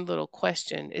this one little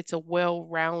question. It's a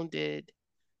well-rounded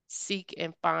seek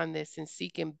and find this and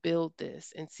seek and build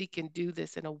this and seek and do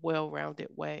this in a well-rounded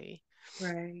way.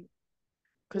 Right.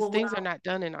 Because Well, things are not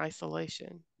done in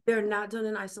isolation. they're not done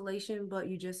in isolation, but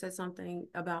you just said something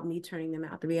about me turning them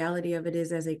out. The reality of it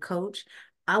is, as a coach,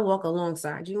 I walk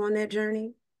alongside you on that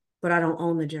journey, but I don't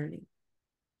own the journey.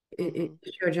 Mm-hmm.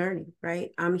 It's your journey, right?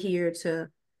 I'm here to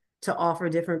offer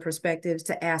different perspectives,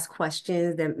 to ask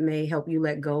questions that may help you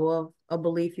let go of a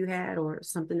belief you had or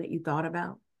something that you thought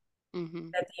about. Mm-hmm.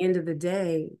 At the end of the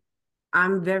day,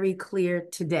 I'm very clear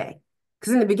today.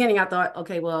 Because in the beginning, I thought,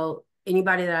 okay, well,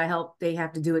 anybody that I help, they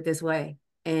have to do it this way.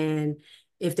 And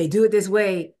if they do it this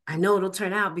way, I know it'll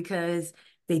turn out because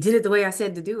they did it the way I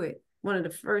said to do it. One of the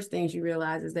first things you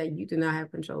realize is that you do not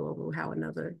have control over how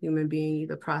another human being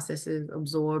either processes,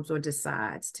 absorbs, or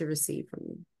decides to receive from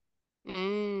you. What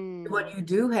Mm. you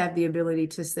do have the ability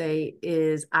to say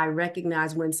is, I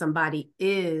recognize when somebody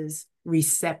is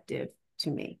receptive to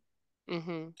me.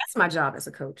 Mm-hmm. That's my job as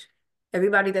a coach.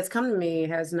 Everybody that's come to me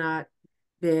has not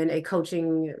been a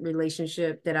coaching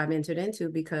relationship that I've entered into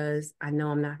because I know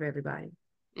I'm not for everybody.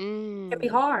 It can be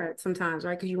Mm. hard sometimes,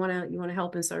 right? Because you want to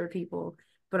help and serve people,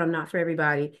 but I'm not for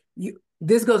everybody.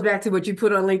 This goes back to what you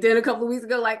put on LinkedIn a couple of weeks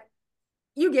ago. Like,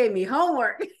 you gave me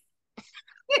homework.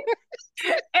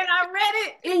 And I read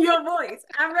it in your voice.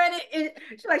 I read it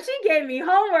she's like, she gave me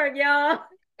homework, y'all.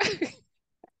 And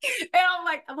I'm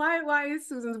like, why is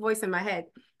Susan's voice in my head?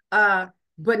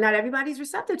 But not everybody's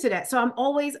receptive to that. So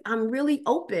I'm really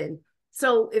open.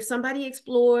 So if somebody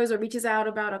explores or reaches out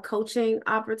about a coaching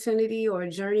opportunity or a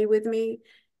journey with me,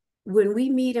 when we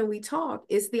meet and we talk,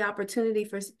 it's the opportunity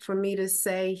for me to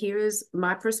say, here's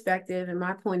my perspective and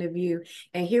my point of view.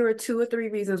 And here are 2 or 3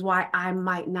 reasons why I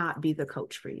might not be the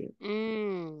coach for you.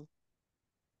 Mm.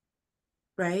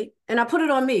 Right. And I put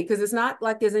it on me because it's not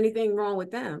like there's anything wrong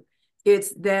with them.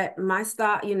 It's that my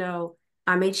style,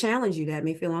 I may challenge you, that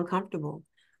may feel uncomfortable.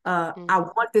 I Mm-hmm.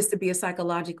 want this to be a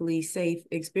psychologically safe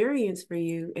experience for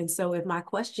you. And so if my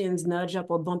questions nudge up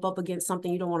or bump up against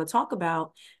something you don't want to talk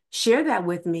about, share that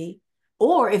with me.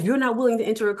 Or if you're not willing to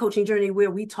enter a coaching journey where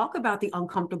we talk about the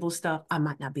uncomfortable stuff, I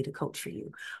might not be the coach for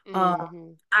you.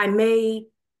 Mm-hmm. I may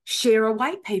share a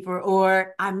white paper,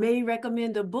 or I may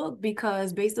recommend a book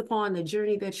because based upon the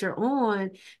journey that you're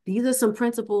on, these are some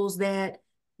principles that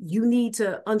you need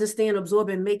to understand, absorb,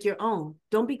 and make your own.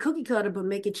 Don't be cookie cutter, but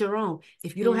make it your own.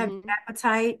 If you don't have the Mm-hmm.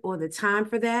 appetite or the time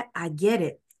for that, I get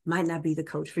it. Might not be the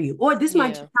coach for you, or this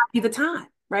might Yeah. just not be the time,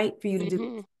 right, for you to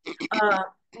do it. Mm-hmm. Uh,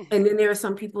 and then there are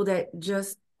some people that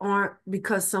just aren't,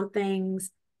 because some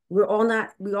things, we all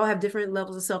have different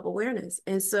levels of self-awareness.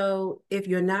 And so if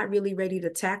you're not really ready to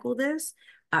tackle this,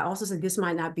 I also said this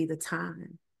might not be the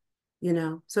time.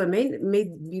 So it may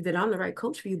be that I'm the right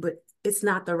coach for you, but it's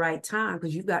not the right time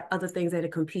because you've got other things that are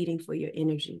competing for your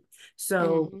energy.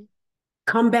 So Mm-hmm.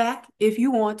 come back if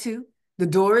you want to. The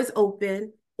door is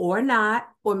open, or not,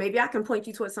 or maybe I can point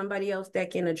you towards somebody else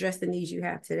that can address the needs you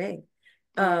have today.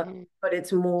 Uh, Mm-hmm. but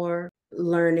it's more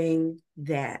learning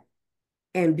that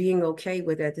and being okay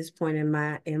with at this point in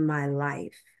my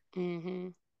life Mm-hmm.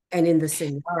 and in the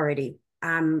seniority.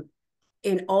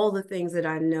 In all the things that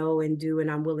I know and do and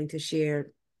I'm willing to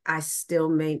share, I'm still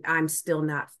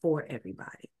not for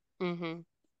everybody. Mm-hmm.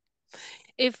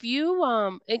 If you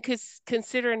and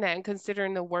considering that and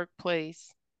considering the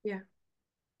workplace, Yeah.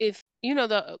 if you know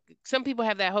the some people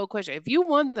have that whole question, if you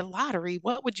won the lottery,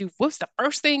 what's the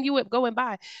first thing you would go and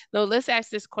buy? No, let's ask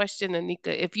this question,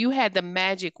 Oneka. If you had the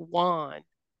magic wand,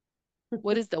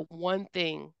 what is the one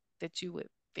thing that you would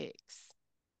fix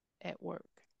at work?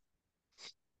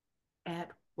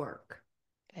 At work.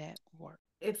 At work.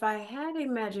 If I had a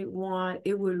magic wand,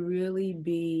 it would really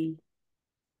be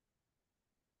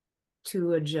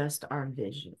to adjust our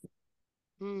vision.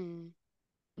 Mm.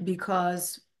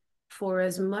 Because for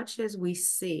as much as we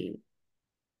see,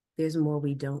 there's more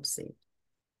we don't see.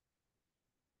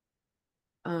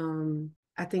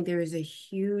 I think there is a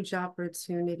huge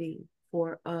opportunity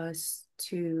for us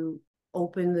to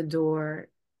open the door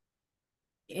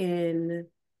in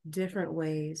different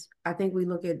ways. I think we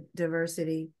look at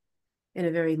diversity in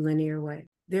a very linear way.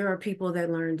 There are people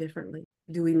that learn differently.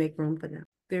 Do we make room for them?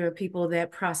 There are people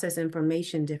that process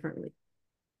information differently.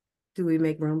 Do we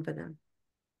make room for them?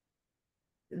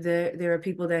 There are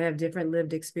people that have different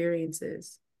lived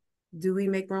experiences. Do we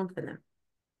make room for them?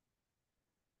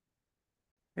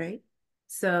 Right?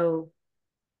 So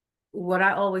what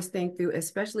I always think through,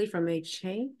 especially from a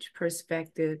change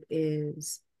perspective,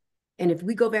 is, and if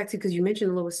we go back to, because you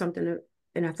mentioned a little something,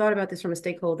 and I thought about this from a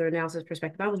stakeholder analysis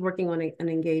perspective. I was working on an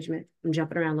engagement. I'm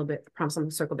jumping around a little bit. I promise I'm going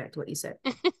to circle back to what you said.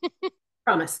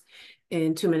 Promise,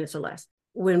 in 2 minutes or less.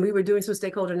 When we were doing some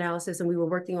stakeholder analysis and we were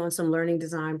working on some learning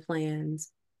design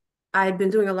plans, I've been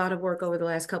doing a lot of work over the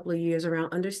last couple of years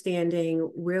around understanding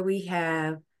where we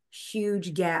have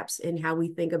huge gaps in how we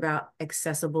think about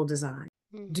accessible design.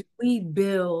 Do we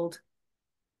build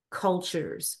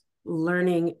cultures,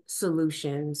 learning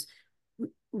solutions?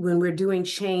 When we're doing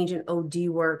change and OD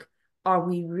work, are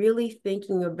we really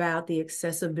thinking about the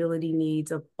accessibility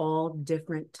needs of all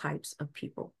different types of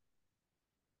people?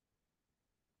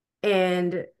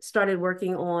 And started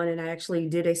working on, and I actually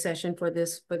did a session for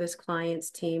this client's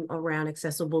team around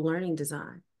accessible learning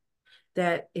design.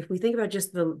 That if we think about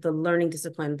just the learning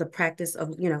discipline, the practice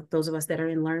of, those of us that are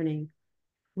in learning,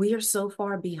 we are so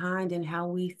far behind in how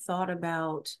we thought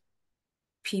about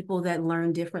people that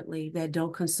learn differently, that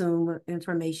don't consume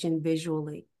information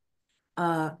visually.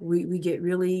 We get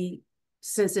really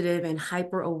sensitive and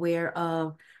hyper aware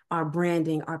of our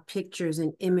branding, our pictures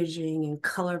and imaging and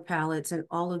color palettes and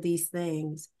all of these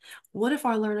things. What if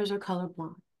our learners are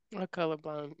colorblind? Or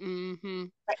colorblind. Mm-hmm.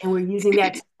 And we're using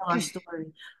that to tell our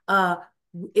story.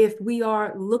 If we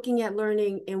are looking at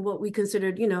learning in what we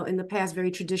considered, in the past,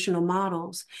 very traditional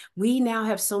models, we now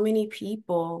have so many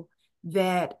people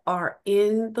that are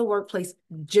in the workplace,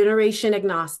 generation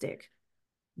agnostic,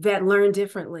 that learn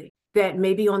differently, that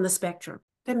may be on the spectrum,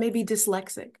 that may be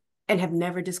dyslexic and have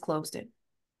never disclosed it.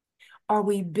 Are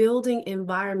we building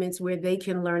environments where they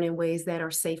can learn in ways that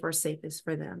are safe or safest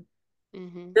for them?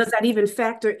 Mm-hmm. Does that even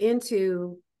factor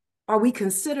into, are we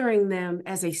considering them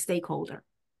as a stakeholder?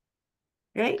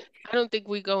 Right? I don't think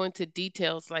we go into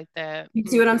details like that. You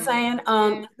see what I'm saying?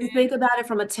 We think about it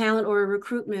from a talent or a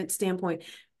recruitment standpoint.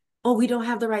 Oh, we don't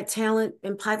have the right talent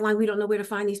and pipeline. We don't know where to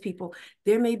find these people.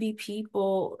 There may be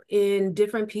people in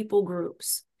different people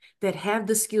groups that have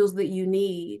the skills that you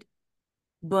need,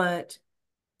 but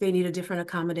they need a different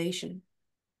accommodation.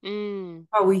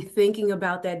 Are we thinking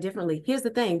about that differently? Here's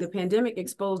the thing, the pandemic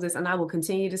exposed this, and I will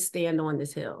continue to stand on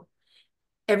this hill.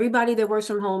 Everybody that works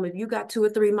from home, if you got 2 or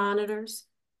 3 monitors,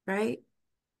 right?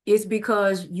 It's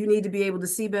because you need to be able to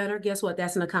see better. Guess what?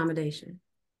 That's an accommodation.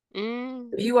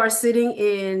 If you are sitting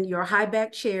in your high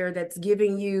back chair that's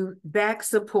giving you back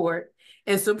support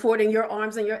and supporting your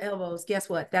arms and your elbows, guess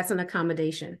what? That's an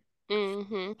accommodation.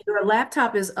 Your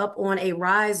laptop is up on a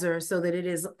riser so that it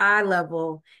is eye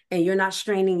level and you're not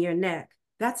straining your neck.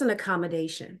 That's an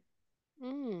accommodation.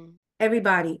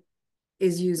 Everybody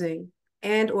is using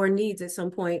and or needs at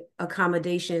some point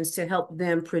accommodations to help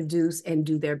them produce and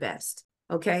do their best.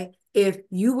 Okay. If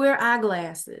you wear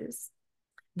eyeglasses,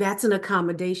 that's an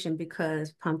accommodation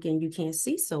because, pumpkin, you can't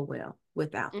see so well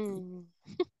without them.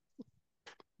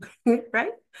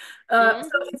 Right? So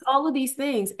it's all of these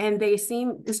things, and they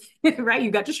seem right.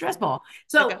 You got your stress ball.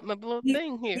 So I got my little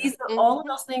thing here. These are all of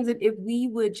those things that if we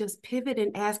would just pivot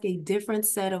and ask a different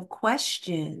set of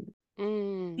questions,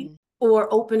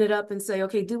 or open it up and say,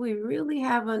 okay, do we really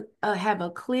have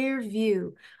a clear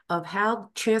view of how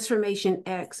transformation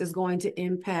X is going to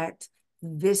impact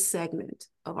this segment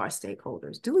of our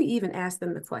stakeholders? Do we even ask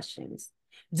them the questions?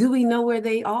 Do we know where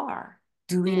they are?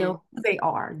 Do we know who they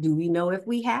are? Do we know if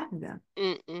we have them?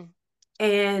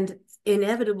 And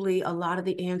inevitably, a lot of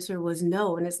the answer was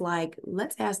no. And it's like,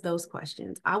 let's ask those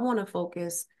questions. I want to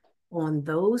focus on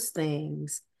those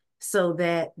things so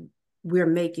that we're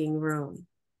making room.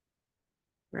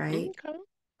 Right?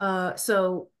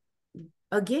 So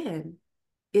again,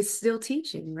 it's still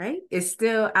teaching, right? It's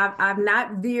still, I've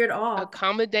not veered off.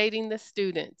 Accommodating the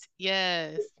students.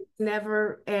 Yes.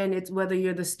 Never, and it's whether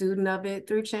you're the student of it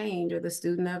through change or the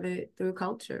student of it through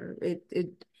culture.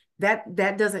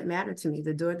 That doesn't matter to me.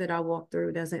 The door that I walk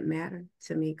through doesn't matter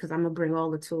to me because I'm gonna bring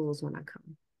all the tools when I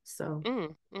come. So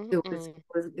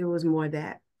it was more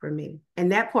that for me.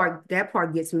 And that part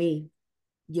gets me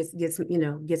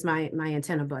gets my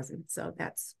antenna buzzing. So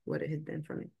that's what it has been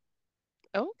for me.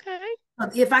 Okay.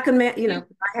 If I could, if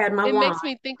I had my wand. It makes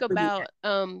me think about,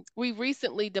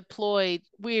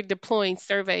 we're deploying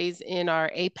surveys in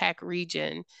our APAC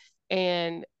region,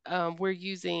 and we're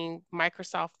using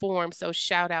Microsoft Forms. So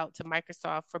shout out to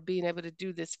Microsoft for being able to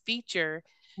do this feature.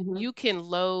 You can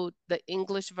load the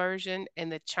English version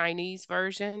and the Chinese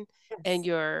version, and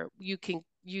you can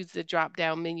use the drop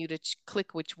down menu to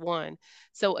click which one.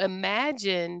 So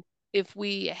imagine if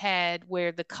we had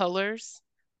where the colors,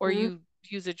 or you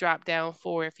use a drop down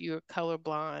for if you're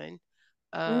colorblind,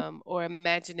 or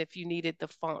imagine if you needed the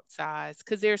font size,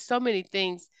 because there's so many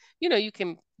things, you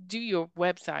can do your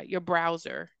website, your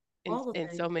browser in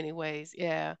so many ways.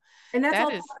 Yeah. And that's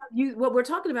all what we're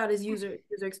talking about is user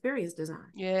experience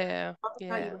design. Yeah.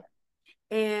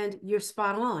 And you're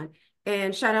spot on.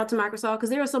 And shout out to Microsoft because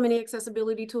there are so many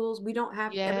accessibility tools. We don't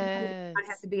have everybody does not have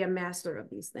Yes. to be a master of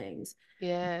these things.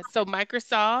 Yeah. So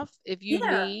Microsoft, if you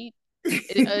Yeah. need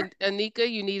Anika,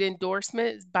 you need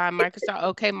endorsements by Microsoft.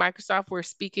 Okay, Microsoft, we're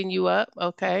speaking you up.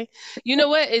 Okay. You know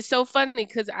what? It's so funny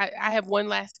because I have one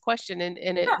last question and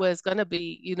it Yeah. was gonna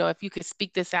be, if you could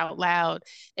speak this out loud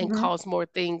and Mhm. cause more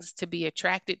things to be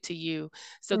attracted to you.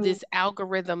 So Mhm. this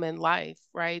algorithm in life,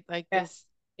 right? Like Yeah. this,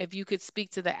 if you could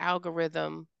speak to the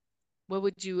algorithm, what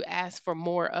would you ask for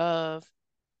more of?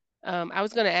 I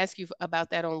was going to ask you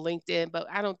about that on LinkedIn, but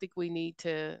I don't think we need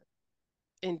to,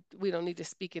 and we don't need to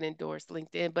speak and endorse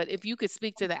LinkedIn. But if you could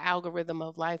speak to the algorithm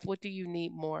of life, what do you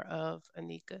need more of,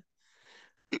 Anika?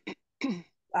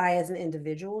 I, as an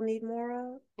individual, need more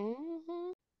of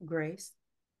Mm-hmm. grace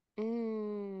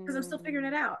because I'm still figuring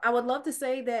it Mm, out. I would love to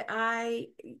say that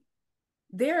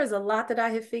there is a lot that I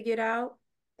have figured out,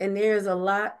 and there is a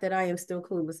lot that I am still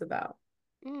clueless about.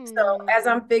 So as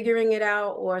mm, I'm figuring it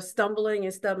out or stumbling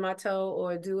and stub my toe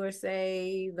or do or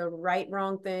say the right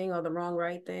wrong thing or the wrong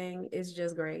right thing, it's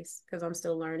just grace because I'm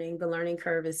still learning. The learning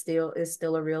curve is still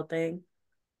a real thing.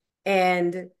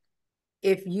 And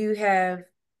if you have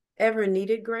ever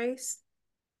needed grace,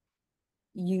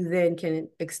 you then can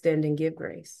extend and give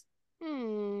grace.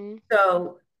 mm,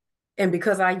 So, and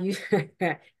because I use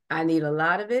I need a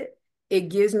lot of it, it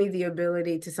gives me the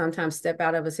ability to sometimes step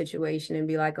out of a situation and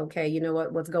be like, okay, you know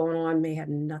what, what's going on may have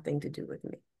nothing to do with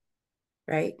me,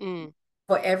 right? mm.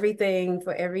 For everything,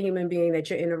 for every human being that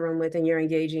you're in a room with and you're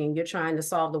engaging, you're trying to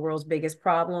solve the world's biggest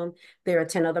problem, there are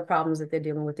 10 other problems that they're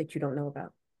dealing with that you don't know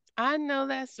about. I know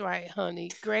that's right,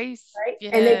 honey. Grace, Right.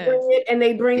 yes. And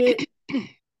they bring it,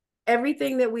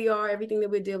 everything that we are, everything that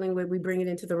we're dealing with, we bring it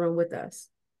into the room with us.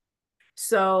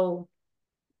 So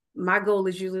my goal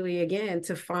is usually again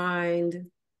to find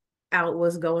out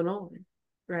what's going on,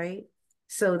 right?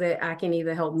 So that I can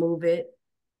either help move it,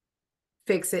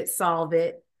 fix it, solve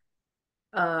it,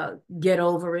 get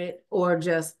over it, or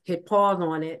just hit pause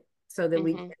on it so that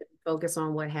we can Mm-hmm. focus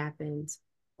on what happens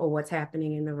or what's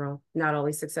happening in the room. Not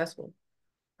always successful.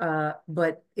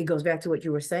 But it goes back to what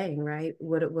you were saying, right?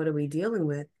 What are we dealing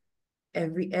with?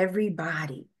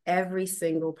 Everybody, every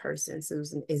single person,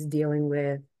 Susan, is dealing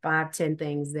with 5, 10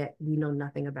 things that we know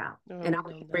nothing about. Oh, And we I'll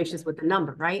know be gracious nothing. with the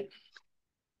number, right?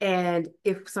 And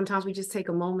if sometimes we just take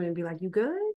a moment and be like, you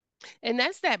good? And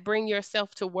that's that bring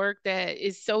yourself to work that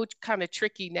is so kind of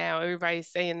tricky now. Everybody's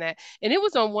saying that. And it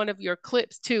was on one of your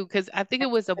clips too, because I think it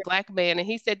was a black man and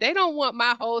he said, they don't want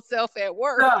my whole self at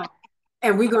work. So,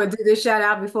 and we're going to do this shout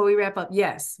out before we wrap up.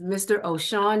 Yes, Mr.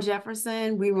 O'Shawn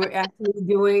Jefferson, we were actually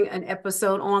doing an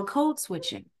episode on code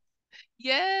switching.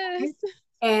 Yes.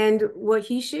 And what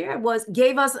he shared was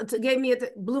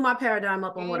blew my paradigm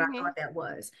up on what I Mm-hmm. thought that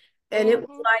was. And it was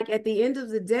Mm-hmm. like at the end of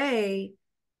the day,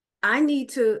 I need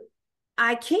to,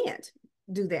 I can't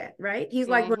do that, right? He's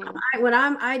like Mm-hmm. when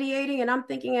I'm ideating and I'm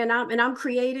thinking and I'm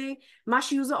creating, my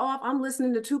shoes are off. I'm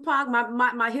listening to Tupac.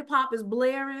 My hip hop is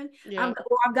blaring. Yeah.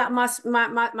 I've got my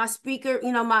speaker,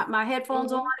 my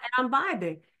headphones on, Mm-hmm. and I'm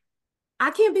vibing. I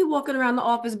can't be walking around the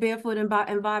office barefoot and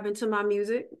vibing to my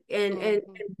music Mm-hmm. and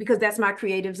because that's my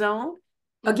creative zone.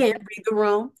 Again, Mm-hmm. read the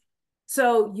room.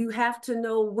 So you have to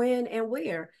know when and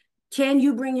where. Can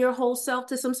you bring your whole self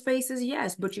to some spaces?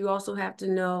 Yes, but you also have to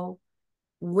know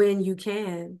when you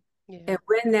can Yeah. and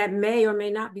when that may or may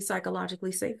not be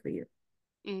psychologically safe for you.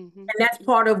 Mm-hmm. And that's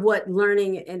part of what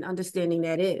learning and understanding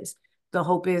that is. The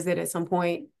hope is that at some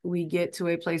point we get to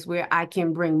a place where I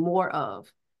can bring more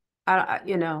of,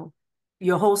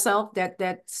 your whole self.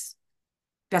 That's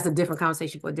a different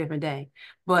conversation for a different day.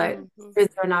 But Mm-hmm. is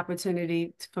there an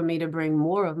opportunity for me to bring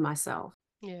more of myself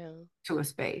Yeah. to a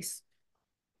space?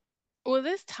 Well,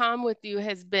 this time with you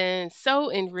has been so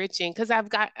enriching because I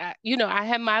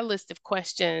have my list of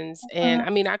questions, and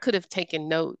I mean, I could have taken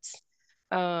notes.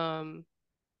 Um,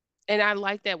 and I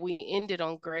like that we ended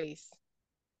on grace.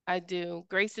 I do.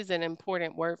 Grace is an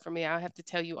important word for me. I'll have to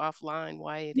tell you offline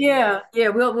why it is. Yeah,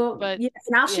 we'll But yeah,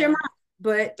 and I'll share mine. yeah.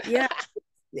 But yeah,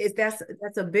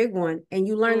 that's a big one, and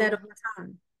you learn that over Hmm.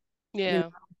 time. You know, Yeah.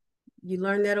 you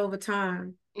learn that over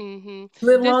time. Hmm.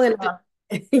 Live long This, enough.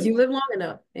 You live long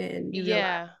enough, and you realize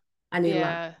yeah. I need a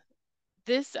lot. Yeah.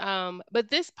 But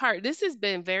this has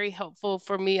been very helpful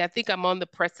for me. I think I'm on the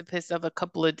precipice of a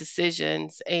couple of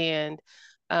decisions, and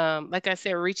like I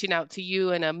said, reaching out to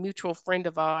you and a mutual friend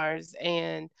of ours,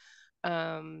 and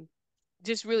um,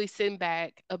 just really sitting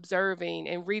back, observing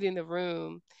and reading the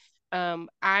room.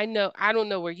 I don't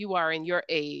know where you are in your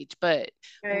age, but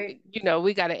Right.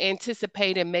 we got to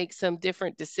anticipate and make some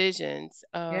different decisions,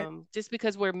 Yeah. just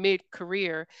because we're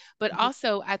mid-career. But Mhm.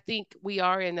 also, I think we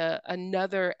are in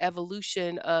another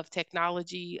evolution of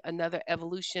technology, another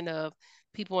evolution of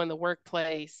people in the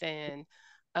workplace, and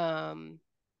um,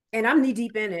 And I'm knee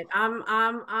deep in it. I'm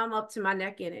up to my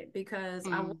neck in it because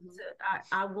mhm,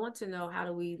 I want to know how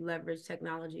do we leverage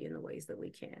technology in the ways that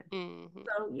we can. mhm,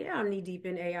 So yeah, I'm knee deep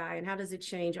in AI and how does it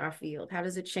change our field? How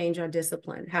does it change our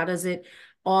discipline? How does it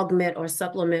augment or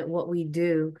supplement what we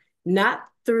do? Not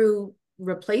through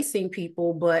replacing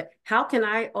people, but how can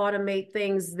I automate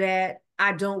things that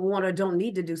I don't want or don't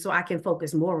need to do so I can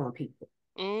focus more on people,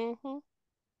 mhm,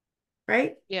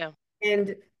 right? yeah,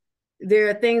 And there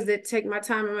are things that take my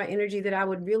time and my energy that I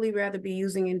would really rather be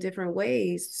using in different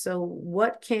ways. So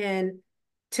what can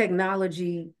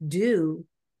technology do,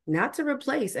 not to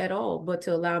replace at all, but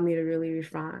to allow me to really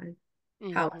refine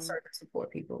how I mhm, serve and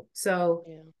support people? So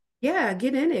yeah, yeah,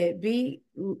 get in it.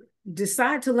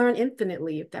 Decide to learn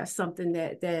infinitely if that's something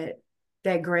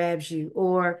that grabs you,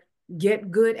 or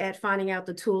get good at finding out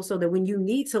the tools so that when you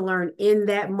need to learn in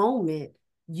that moment,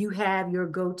 you have your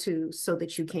go-to so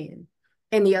that you can.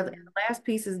 And mhm, the last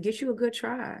piece is get you a good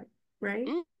tribe, right?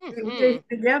 We did mhm, it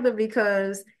together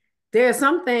because there are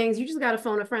some things you just got to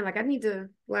phone a friend. Like, I need to,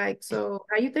 like, so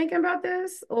are you thinking about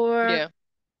this? Or yeah,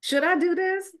 should I do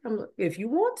this? If you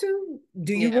want to,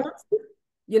 do you yeah, want to?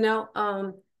 You know,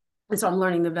 and so I'm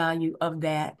learning the value of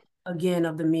that again,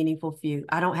 of the meaningful few.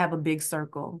 I don't have a big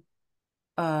circle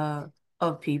uh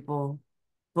of people,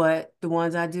 but the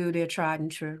ones I do, they're tried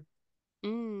and true.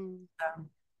 mm. So,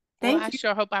 Well, thank I you.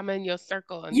 sure hope I'm in your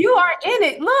circle, You Anika. are in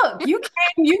it. Look, you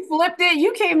came, you flipped it,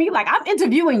 you came, you like, I'm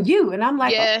interviewing you. And I'm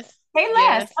like, okay, Yes, hey,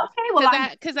 Les, yes. okay, well,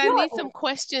 Because I'm I need some doing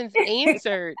questions it.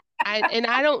 answered.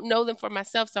 I don't know them for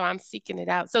myself, so I'm seeking it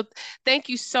out. So thank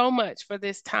you so much for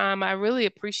this time. I really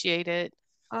appreciate it.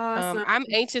 Awesome. I'm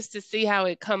anxious to see how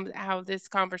this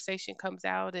conversation comes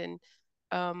out, and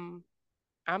um,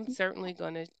 I'm certainly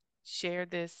going to share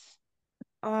this.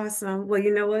 Awesome. Well,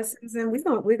 you know what, Susan,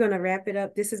 we're gonna wrap it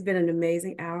up. This has been an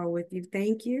amazing hour with you.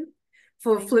 Thank you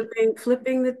for Thank you.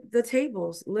 flipping the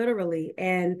tables, literally.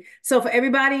 And so for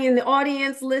everybody in the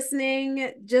audience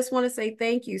listening, just want to say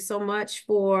thank you so much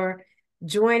for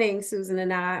joining Susan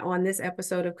and I on this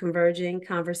episode of Converging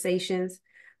Conversations.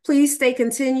 Please stay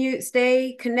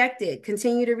connected,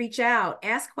 continue to reach out,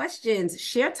 ask questions,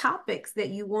 share topics that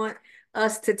you want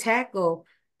us to tackle.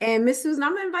 And Miss Susan,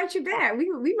 I'm gonna invite you back. We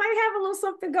might have a little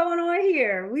something going on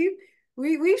here.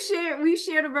 We've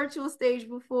shared a virtual stage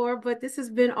before, but this has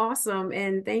been awesome.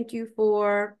 And thank you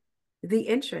for the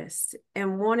interest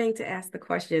and wanting to ask the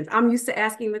questions. I'm used to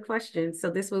asking the questions,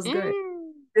 so this was good.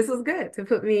 Mm. This was good to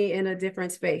put me in a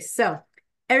different space. So,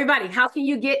 everybody, how can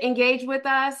you get engaged with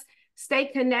us? Stay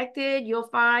connected. You'll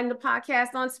find the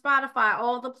podcast on Spotify,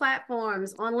 all the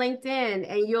platforms, on LinkedIn,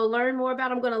 and you'll learn more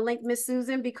about. I'm going to link Miss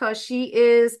Susan because she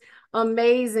is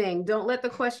amazing. Don't let the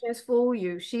questions fool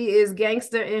you. She is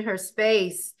gangster in her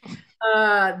space.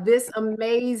 This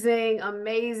amazing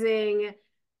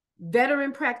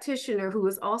veteran practitioner who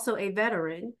is also a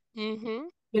veteran, Mm-hmm.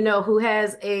 who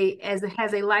has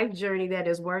a life journey that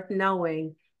is worth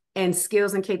knowing and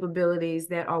skills and capabilities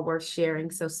that are worth sharing.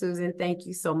 So Susan, thank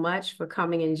you so much for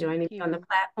coming and Thank joining me on the you.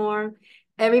 platform.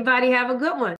 Everybody have a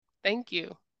good one. Thank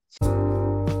you.